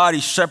 serve the body,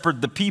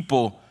 shepherd the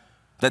people,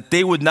 that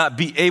they would not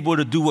be able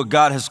to do what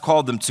God has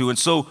called them to. And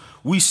so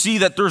we see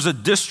that there's a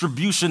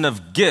distribution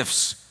of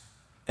gifts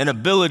and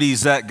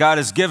abilities that God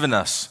has given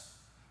us.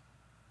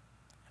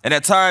 And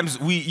at times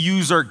we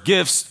use our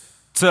gifts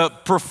to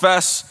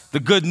profess the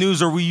good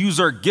news, or we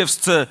use our gifts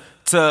to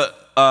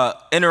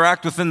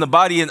interact within the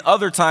body, and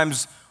other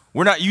times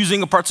we're not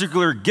using a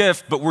particular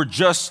gift, but we're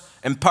just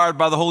empowered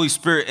by the Holy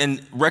Spirit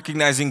and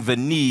recognizing the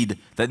need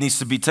that needs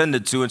to be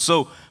tended to. And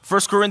so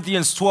 1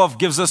 Corinthians 12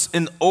 gives us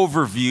an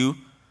overview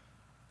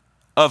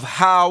of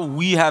how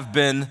we have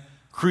been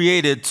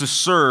created to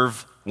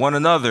serve one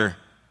another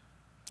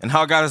and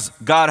how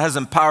God has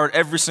empowered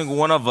every single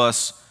one of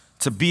us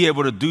to be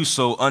able to do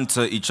so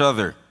unto each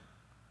other.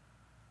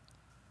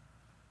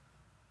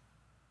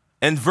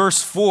 In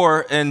verse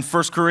 4 in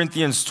 1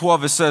 Corinthians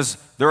 12, it says,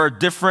 there are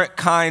different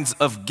kinds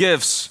of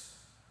gifts,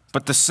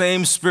 but the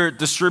same Spirit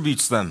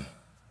distributes them.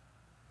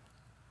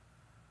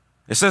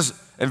 It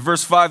says in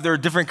verse 5, there are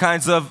different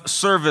kinds of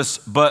service,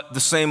 but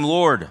the same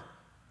Lord.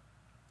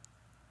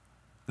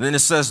 And then it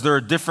says there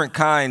are different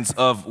kinds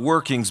of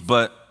workings,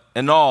 but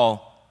in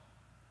all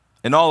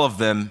of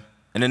them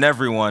and in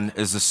everyone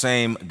is the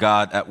same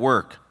God at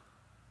work.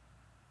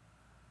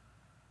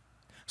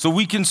 So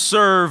we can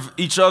serve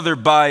each other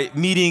by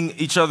meeting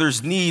each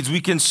other's needs. We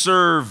can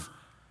serve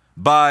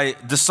by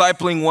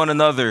discipling one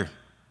another.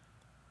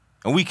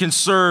 And we can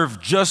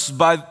serve just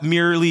by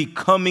merely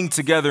coming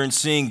together and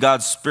seeing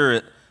God's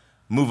Spirit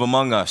move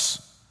among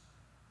us.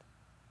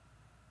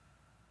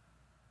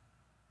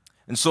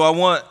 And so I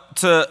want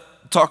to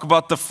talk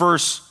about the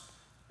first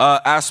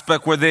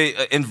aspect where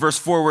in verse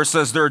 4, where it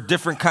says there are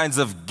different kinds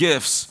of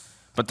gifts,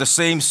 but the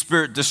same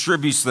Spirit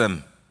distributes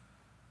them.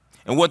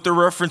 And what they're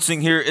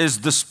referencing here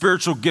is the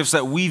spiritual gifts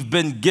that we've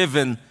been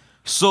given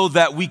so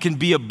that we can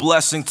be a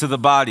blessing to the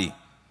body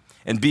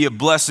and be a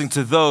blessing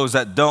to those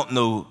that don't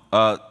know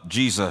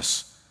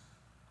Jesus.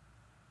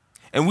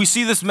 And we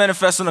see this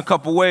manifest in a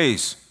couple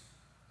ways.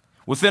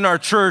 Within our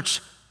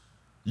church,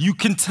 you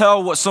can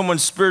tell what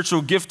someone's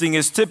spiritual gifting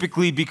is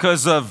typically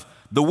because of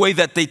the way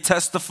that they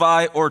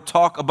testify or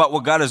talk about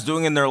what God is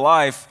doing in their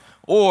life,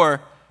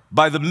 or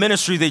by the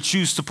ministry they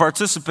choose to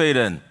participate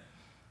in.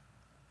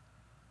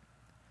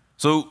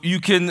 So you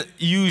can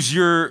use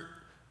your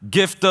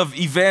gift of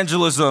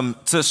evangelism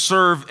to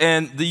serve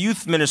in the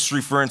youth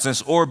ministry, for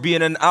instance, or be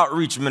in an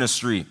outreach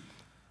ministry.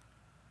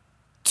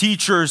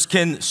 Teachers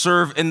can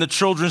serve in the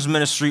children's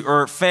ministry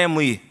or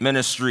family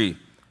ministry.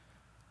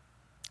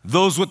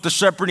 Those with the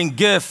shepherding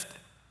gift,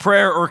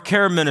 prayer or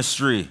care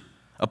ministry.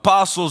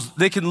 Apostles,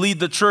 they can lead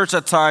the church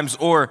at times,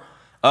 or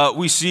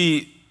we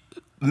see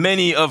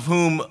many of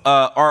whom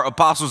are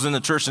apostles in the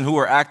church and who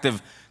are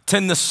active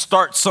tend to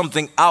start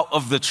something out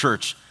of the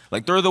church.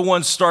 Like they're the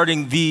ones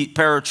starting the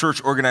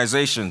parachurch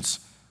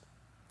organizations.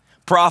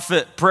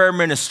 Prophet, prayer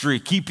ministry,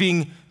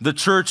 keeping the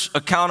church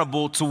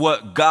accountable to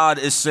what God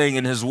is saying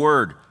in His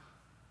word.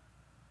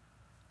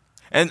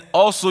 And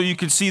also you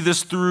can see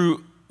this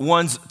through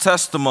one's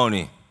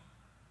testimony.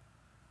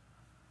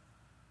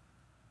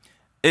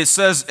 It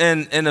says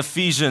in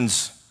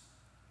Ephesians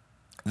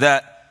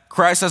that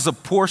Christ has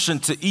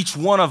apportioned to each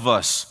one of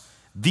us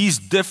these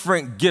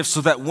different gifts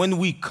so that when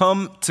we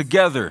come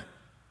together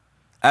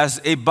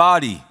as a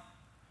body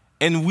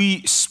and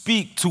we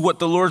speak to what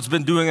the Lord's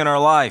been doing in our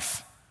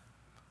life,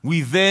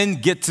 we then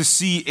get to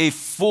see a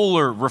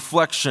fuller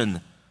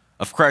reflection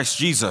of Christ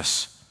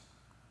Jesus.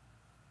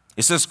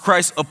 It says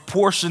Christ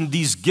apportioned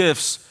these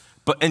gifts,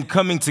 but in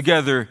coming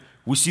together,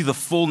 we see the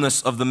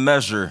fullness of the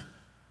measure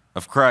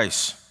of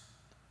Christ.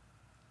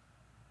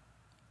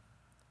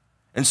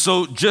 And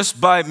so just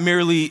by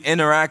merely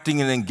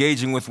interacting and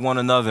engaging with one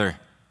another,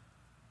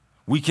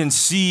 we can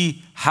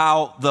see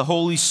how the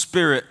Holy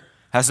Spirit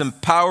has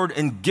empowered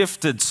and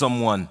gifted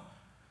someone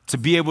to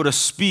be able to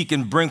speak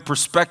and bring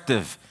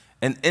perspective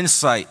and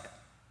insight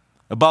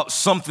about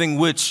something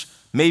which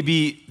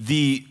maybe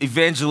the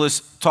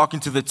evangelist talking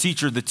to the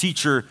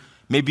teacher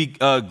may be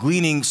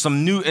gleaning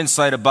some new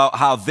insight about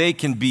how they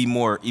can be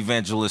more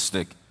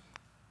evangelistic.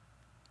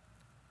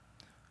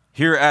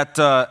 Here at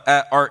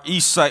our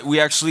East site, we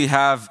actually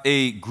have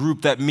a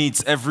group that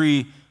meets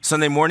every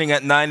Sunday morning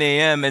at 9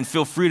 a.m. and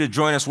feel free to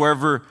join us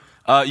wherever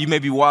you may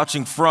be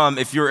watching from.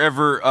 If you're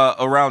ever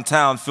around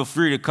town, feel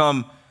free to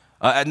come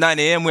at 9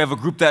 a.m. We have a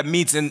group that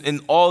meets,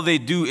 and all they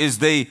do is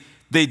they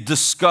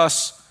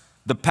discuss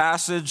the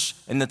passage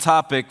and the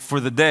topic for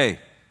the day.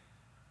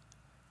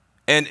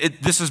 And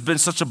this has been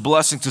such a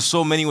blessing to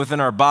so many within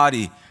our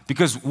body,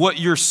 because what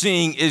you're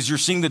seeing is you're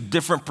seeing the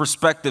different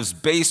perspectives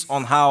based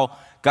on how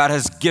God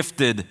has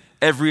gifted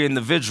every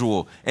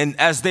individual. And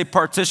as they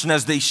partition,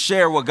 as they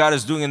share what God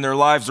is doing in their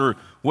lives or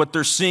what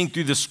they're seeing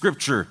through the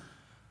scripture,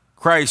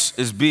 Christ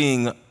is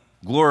being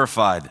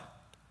glorified.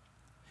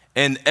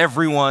 And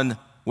everyone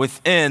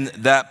within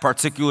that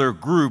particular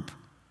group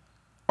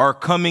are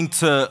coming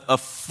to a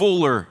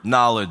fuller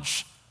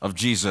knowledge of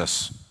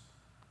Jesus.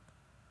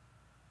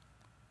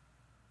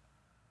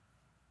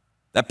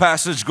 That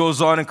passage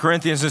goes on in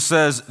Corinthians. It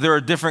says there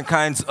are different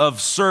kinds of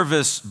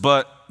service,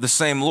 but the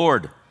same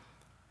Lord.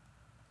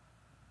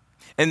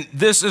 And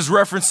this is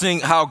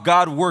referencing how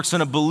God works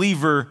in a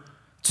believer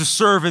to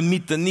serve and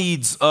meet the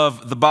needs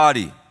of the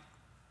body.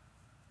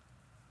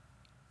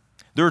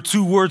 There are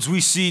two words we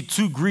see,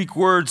 two Greek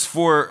words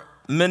for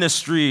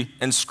ministry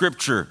and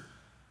scripture.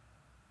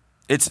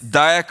 It's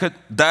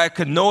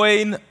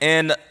diakonoin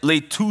and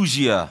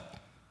liturgia.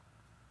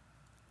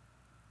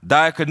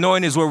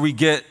 Diakonoin is where we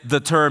get the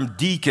term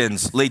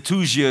deacons.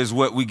 Liturgia is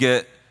what we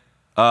get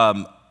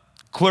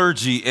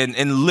clergy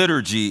and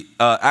liturgy,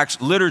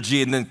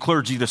 liturgy and then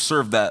clergy to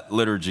serve that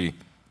liturgy.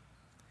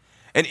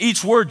 And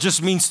each word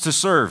just means to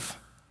serve.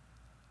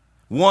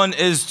 One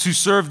is to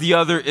serve, the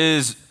other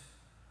is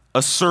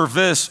a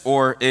service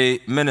or a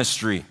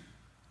ministry.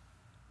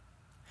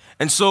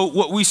 And so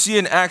what we see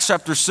in Acts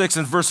chapter 6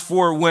 and verse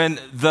 4, when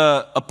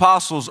the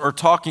apostles are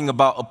talking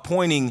about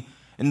appointing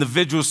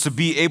individuals to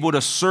be able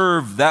to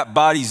serve that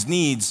body's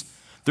needs,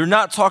 they're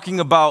not talking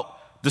about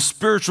the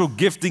spiritual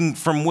gifting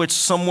from which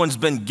someone's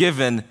been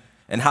given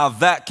and how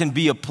that can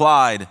be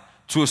applied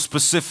to a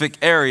specific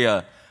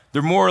area.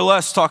 They're more or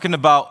less talking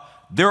about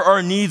there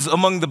are needs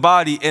among the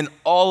body, and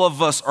all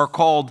of us are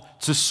called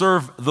to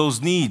serve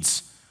those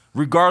needs,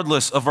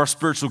 regardless of our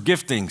spiritual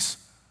giftings.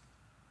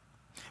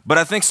 But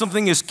I think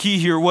something is key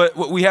here.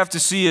 What we have to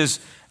see is,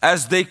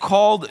 as they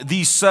called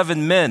these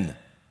 7 men,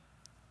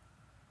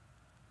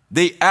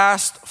 they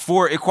asked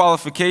for a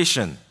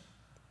qualification.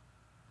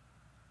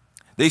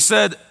 They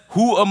said,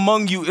 "Who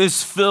among you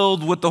is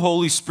filled with the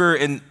Holy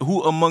Spirit, and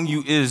who among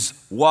you is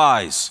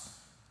wise?"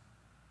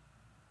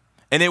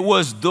 And it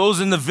was those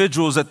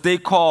individuals that they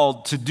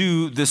called to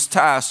do this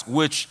task,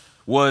 which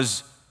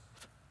was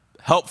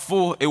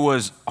helpful, it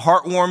was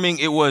heartwarming,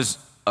 it was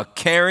a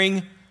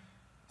caring,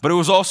 but it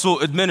was also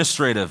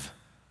administrative.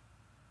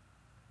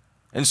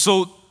 And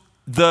so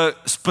the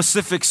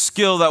specific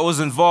skill that was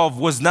involved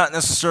was not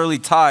necessarily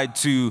tied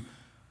to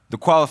the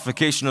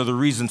qualification or the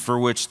reason for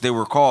which they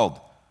were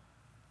called.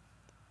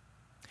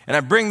 And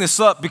I bring this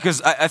up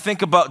because I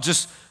think about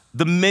just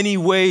the many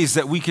ways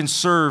that we can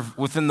serve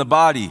within the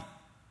body,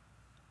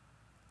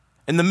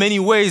 and the many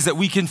ways that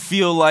we can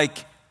feel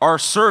like our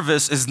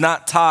service is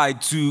not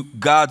tied to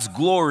God's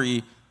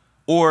glory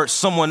or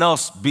someone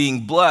else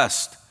being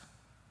blessed.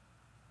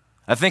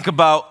 I think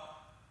about,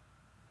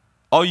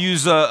 I'll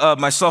use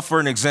myself for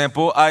an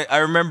example. I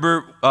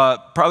remember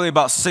probably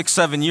about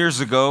 6-7 years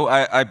ago,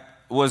 I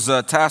was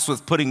tasked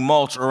with putting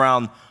mulch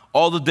around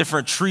all the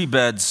different tree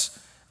beds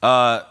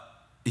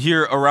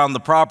here around the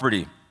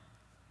property.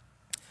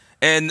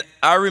 And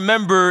I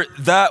remember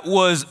that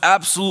was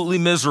absolutely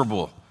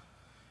miserable.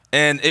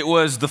 And it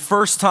was the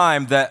first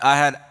time that I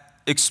had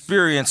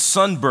experienced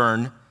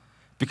sunburn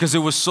because it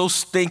was so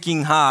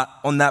stinking hot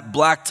on that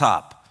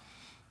blacktop.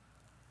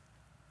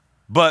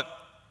 But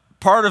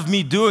part of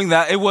me doing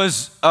that, it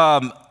was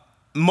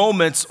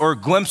moments or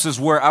glimpses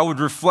where I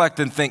would reflect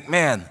and think,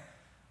 man,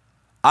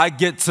 I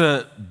get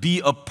to be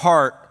a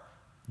part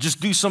just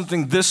do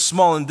something this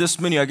small and this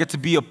many. I get to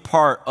be a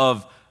part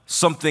of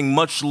something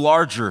much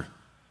larger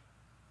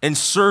and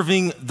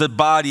serving the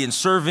body and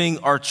serving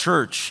our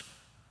church,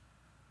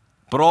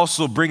 but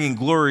also bringing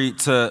glory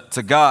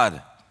to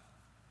God.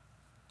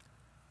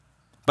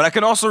 But I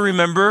can also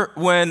remember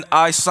when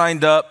I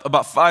signed up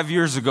about 5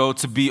 years ago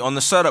to be on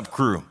the setup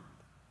crew.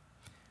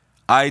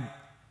 I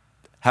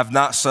have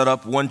not set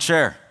up one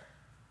chair.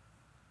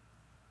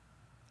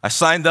 I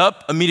signed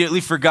up,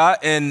 immediately forgot,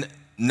 and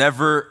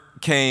never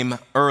came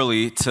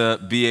early to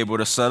be able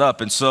to set up.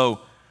 And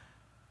so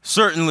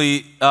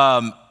certainly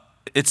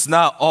it's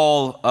not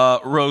all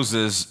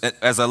roses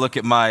as I look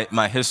at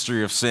my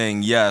history of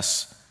saying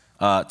yes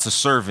to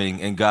serving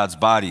in God's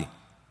body.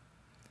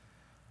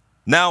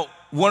 Now,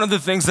 one of the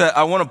things that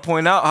I want to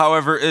point out,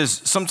 however,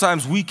 is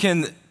sometimes we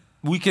can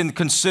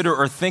consider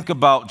or think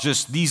about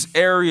just these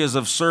areas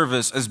of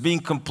service as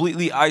being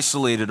completely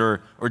isolated or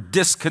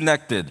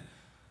disconnected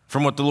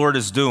from what the Lord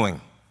is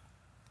doing.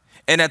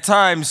 And at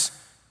times,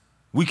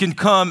 we can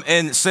come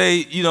and say,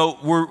 you know,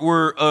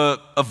 we're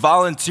a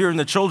volunteer in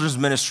the children's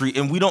ministry,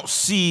 and we don't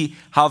see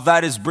how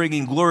that is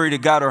bringing glory to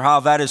God or how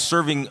that is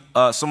serving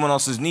someone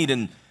else's need.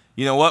 And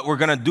you know what? We're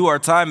going to do our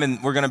time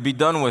and we're going to be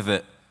done with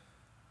it.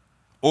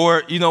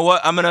 Or, you know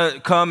what? I'm going to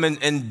come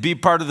and be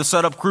part of the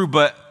setup crew,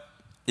 but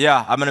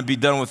yeah, I'm going to be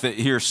done with it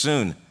here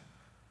soon.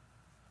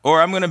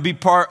 Or I'm going to be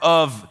part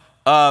of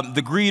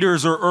the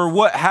greeters or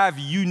what have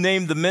you,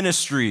 name the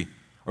ministry,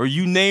 or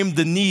you name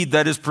the need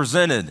that is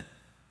presented.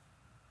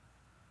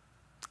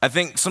 I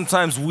think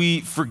sometimes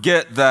we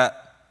forget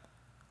that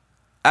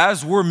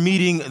as we're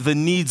meeting the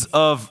needs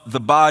of the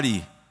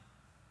body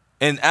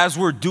and as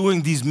we're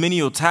doing these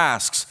menial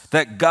tasks,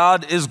 that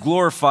God is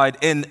glorified,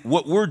 and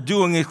what we're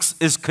doing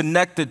is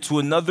connected to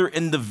another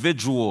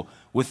individual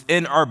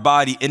within our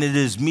body, and it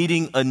is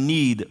meeting a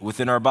need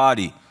within our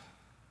body.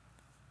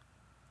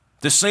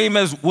 The same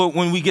as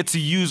when we get to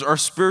use our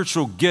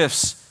spiritual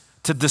gifts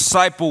to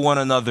disciple one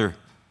another.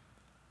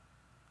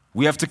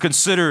 We have to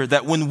consider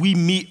that when we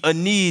meet a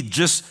need,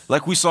 just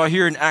like we saw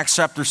here in Acts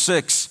chapter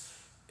 6,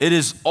 it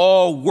is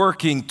all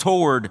working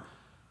toward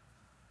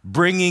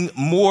bringing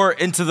more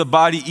into the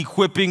body,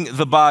 equipping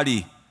the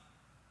body.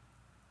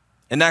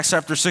 In Acts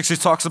chapter 6, it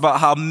talks about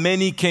how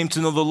many came to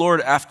know the Lord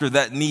after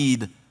that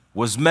need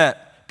was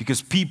met,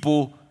 because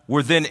people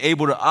were then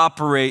able to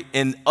operate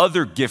in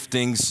other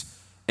giftings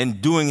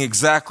and doing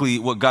exactly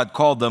what God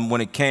called them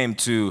when it came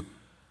to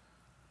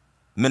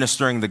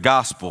ministering the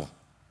gospel.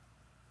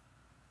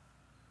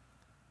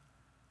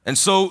 And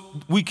so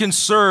we can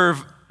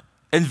serve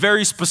in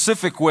very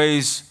specific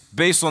ways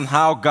based on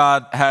how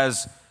God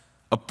has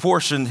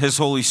apportioned his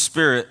Holy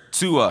Spirit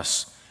to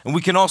us. And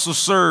we can also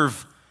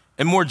serve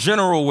in more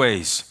general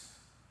ways.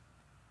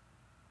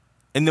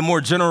 And the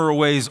more general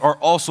ways are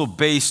also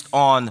based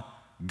on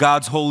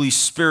God's Holy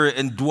Spirit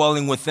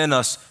indwelling within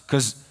us,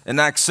 because in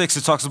Acts 6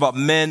 it talks about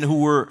men who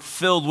were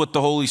filled with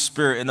the Holy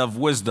Spirit and of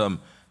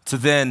wisdom to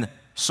then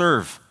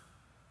serve.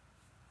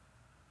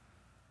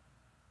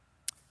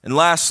 And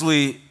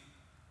lastly,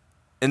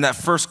 in that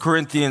 1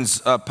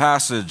 Corinthians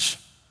passage,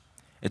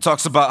 it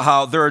talks about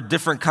how there are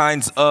different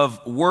kinds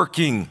of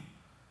working,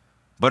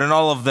 but in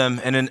all of them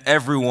and in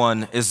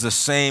everyone is the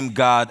same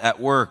God at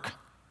work.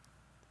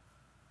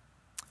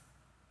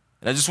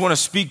 And I just want to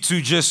speak to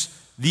just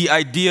the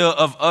idea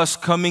of us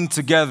coming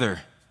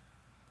together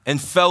and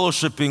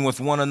fellowshipping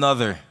with one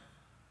another.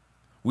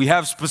 We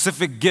have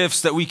specific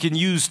gifts that we can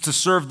use to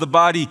serve the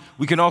body.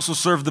 We can also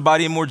serve the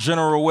body in more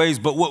general ways.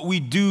 But what we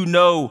do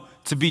know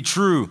to be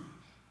true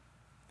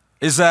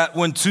is that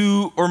when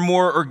two or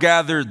more are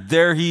gathered,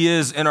 there he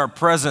is in our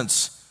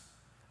presence.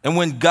 And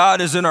when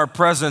God is in our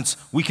presence,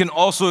 we can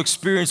also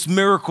experience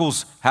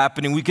miracles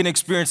happening. We can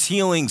experience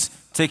healings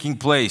taking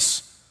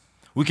place.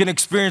 We can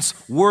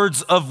experience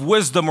words of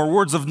wisdom or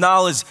words of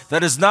knowledge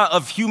that is not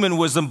of human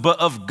wisdom, but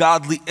of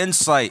godly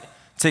insight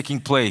taking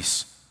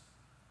place.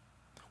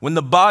 When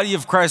the body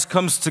of Christ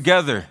comes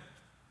together,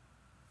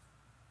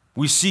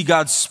 we see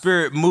God's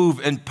Spirit move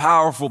in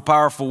powerful,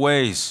 powerful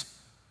ways.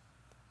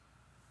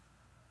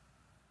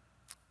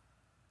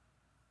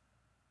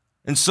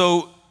 And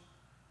so,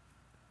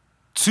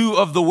 two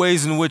of the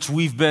ways in which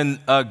we've been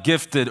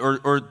gifted,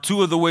 or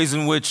two of the ways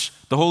in which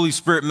the Holy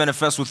Spirit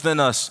manifests within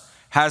us,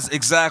 has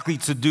exactly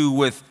to do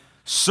with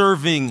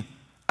serving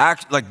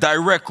like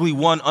directly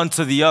one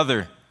unto the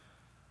other.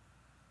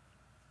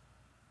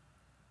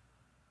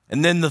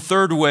 And then the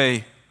third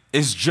way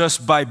is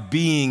just by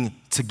being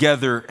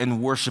together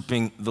and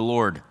worshiping the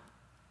Lord.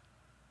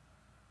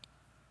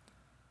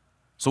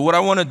 So what I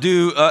want to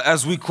do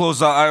as we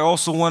close out, I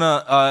also want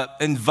to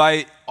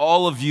invite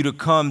all of you to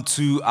come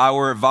to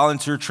our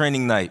volunteer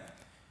training night.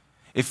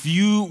 If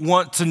you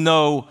want to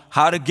know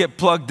how to get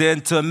plugged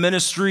into a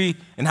ministry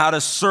and how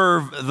to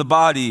serve the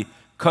body,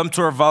 come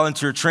to our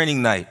volunteer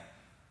training night.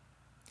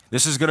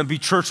 This is going to be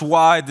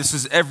church-wide. This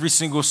is every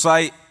single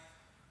site.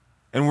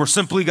 And we're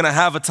simply going to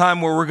have a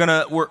time where we're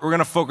going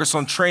to focus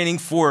on training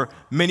for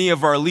many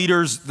of our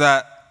leaders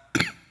that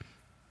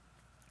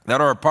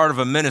are a part of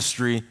a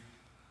ministry.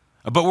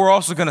 But we're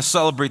also going to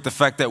celebrate the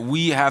fact that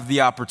we have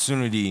the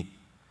opportunity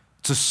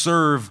to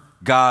serve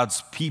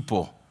God's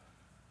people.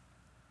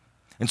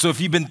 And so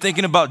if you've been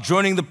thinking about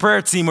joining the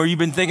prayer team, or you've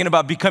been thinking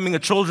about becoming a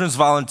children's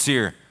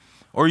volunteer,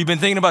 or you've been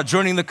thinking about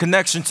joining the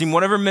connection team,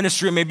 whatever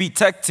ministry it may be,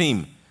 tech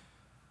team,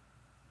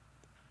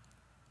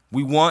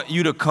 we want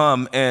you to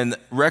come and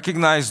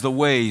recognize the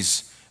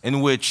ways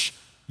in which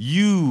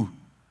you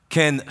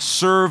can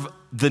serve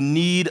the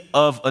need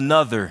of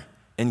another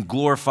and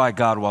glorify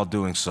God while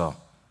doing so.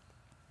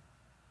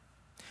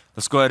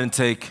 Let's go ahead and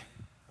take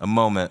a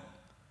moment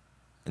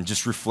and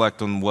just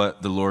reflect on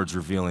what the Lord's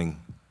revealing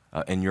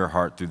in your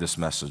heart through this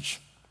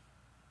message.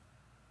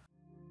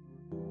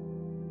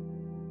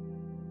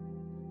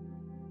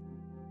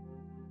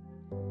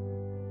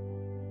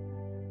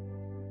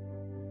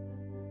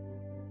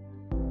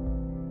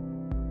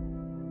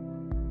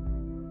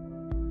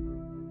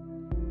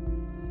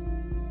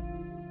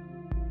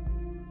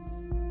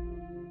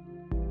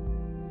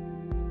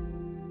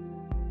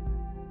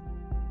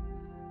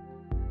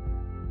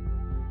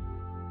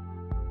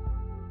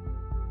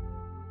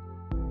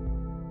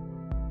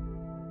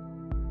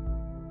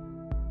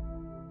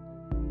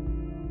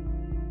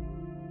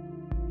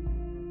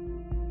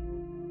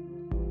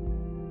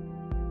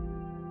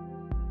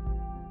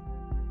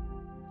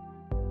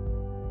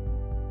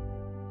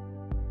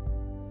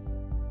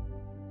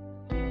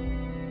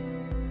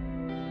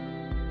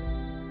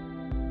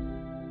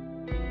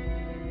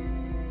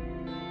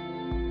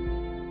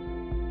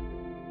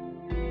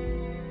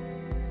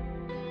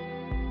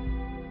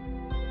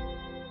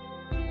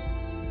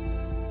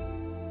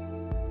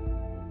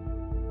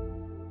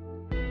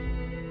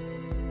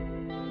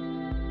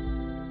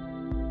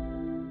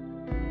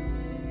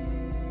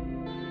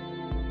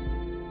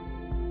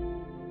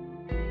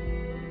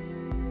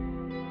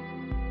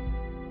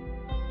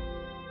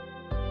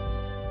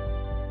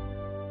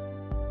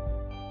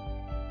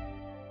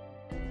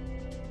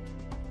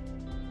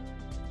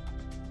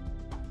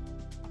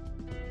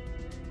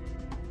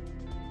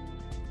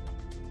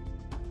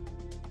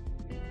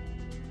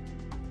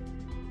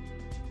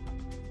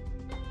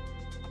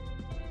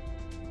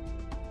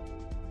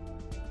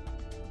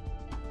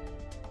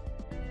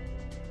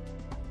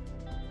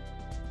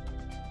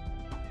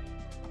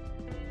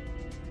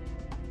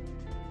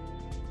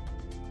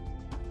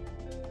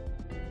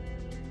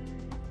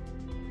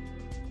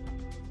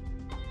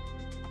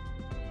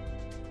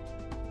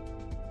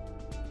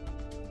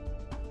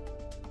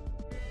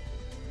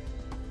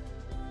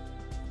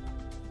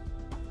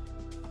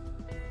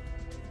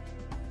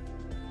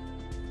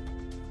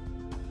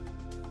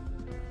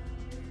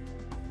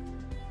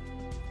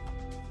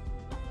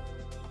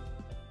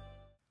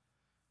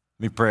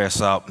 Let me pray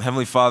us out.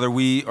 Heavenly Father,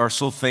 we are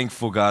so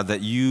thankful, God,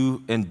 that you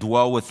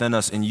indwell within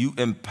us and you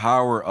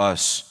empower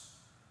us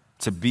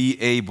to be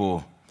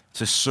able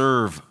to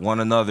serve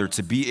one another,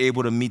 to be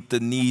able to meet the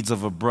needs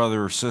of a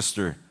brother or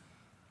sister,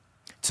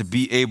 to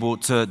be able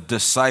to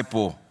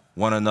disciple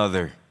one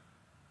another.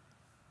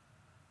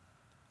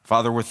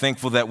 Father, we're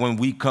thankful that when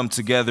we come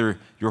together,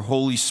 your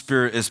Holy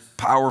Spirit is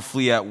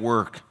powerfully at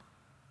work.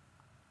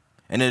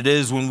 And it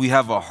is when we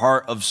have a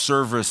heart of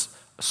service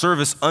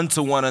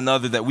unto one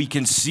another that we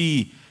can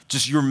see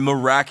just your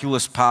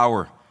miraculous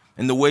power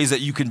and the ways that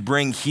you can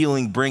bring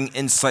healing, bring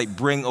insight,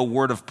 bring a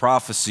word of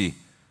prophecy.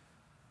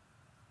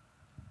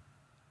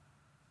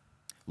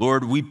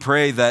 Lord, we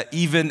pray that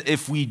even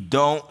if we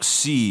don't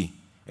see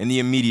in the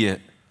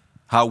immediate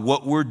how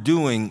what we're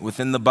doing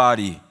within the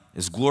body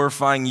is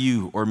glorifying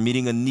you or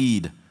meeting a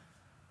need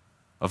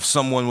of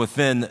someone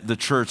within the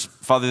church,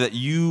 Father, that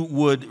you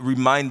would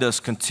remind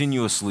us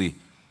continuously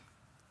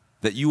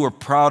that you are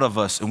proud of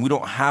us and we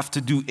don't have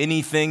to do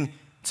anything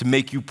to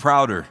make you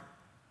prouder,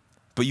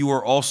 but you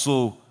are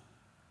also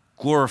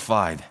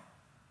glorified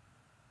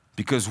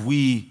because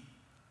we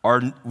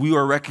are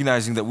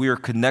recognizing that we are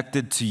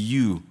connected to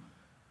you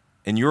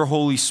and your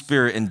Holy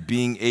Spirit and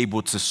being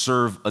able to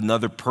serve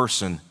another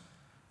person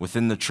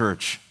within the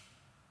church.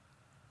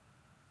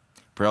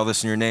 Pray all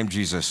this in your name,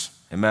 Jesus.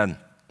 Amen.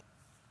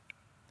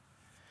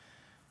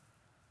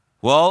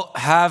 Well,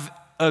 have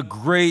a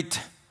great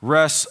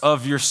rest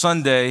of your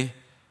Sunday,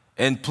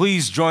 and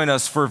please join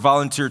us for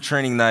volunteer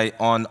training night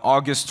on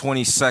August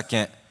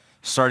 22nd,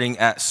 starting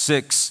at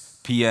 6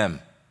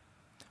 p.m.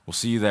 We'll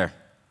see you there.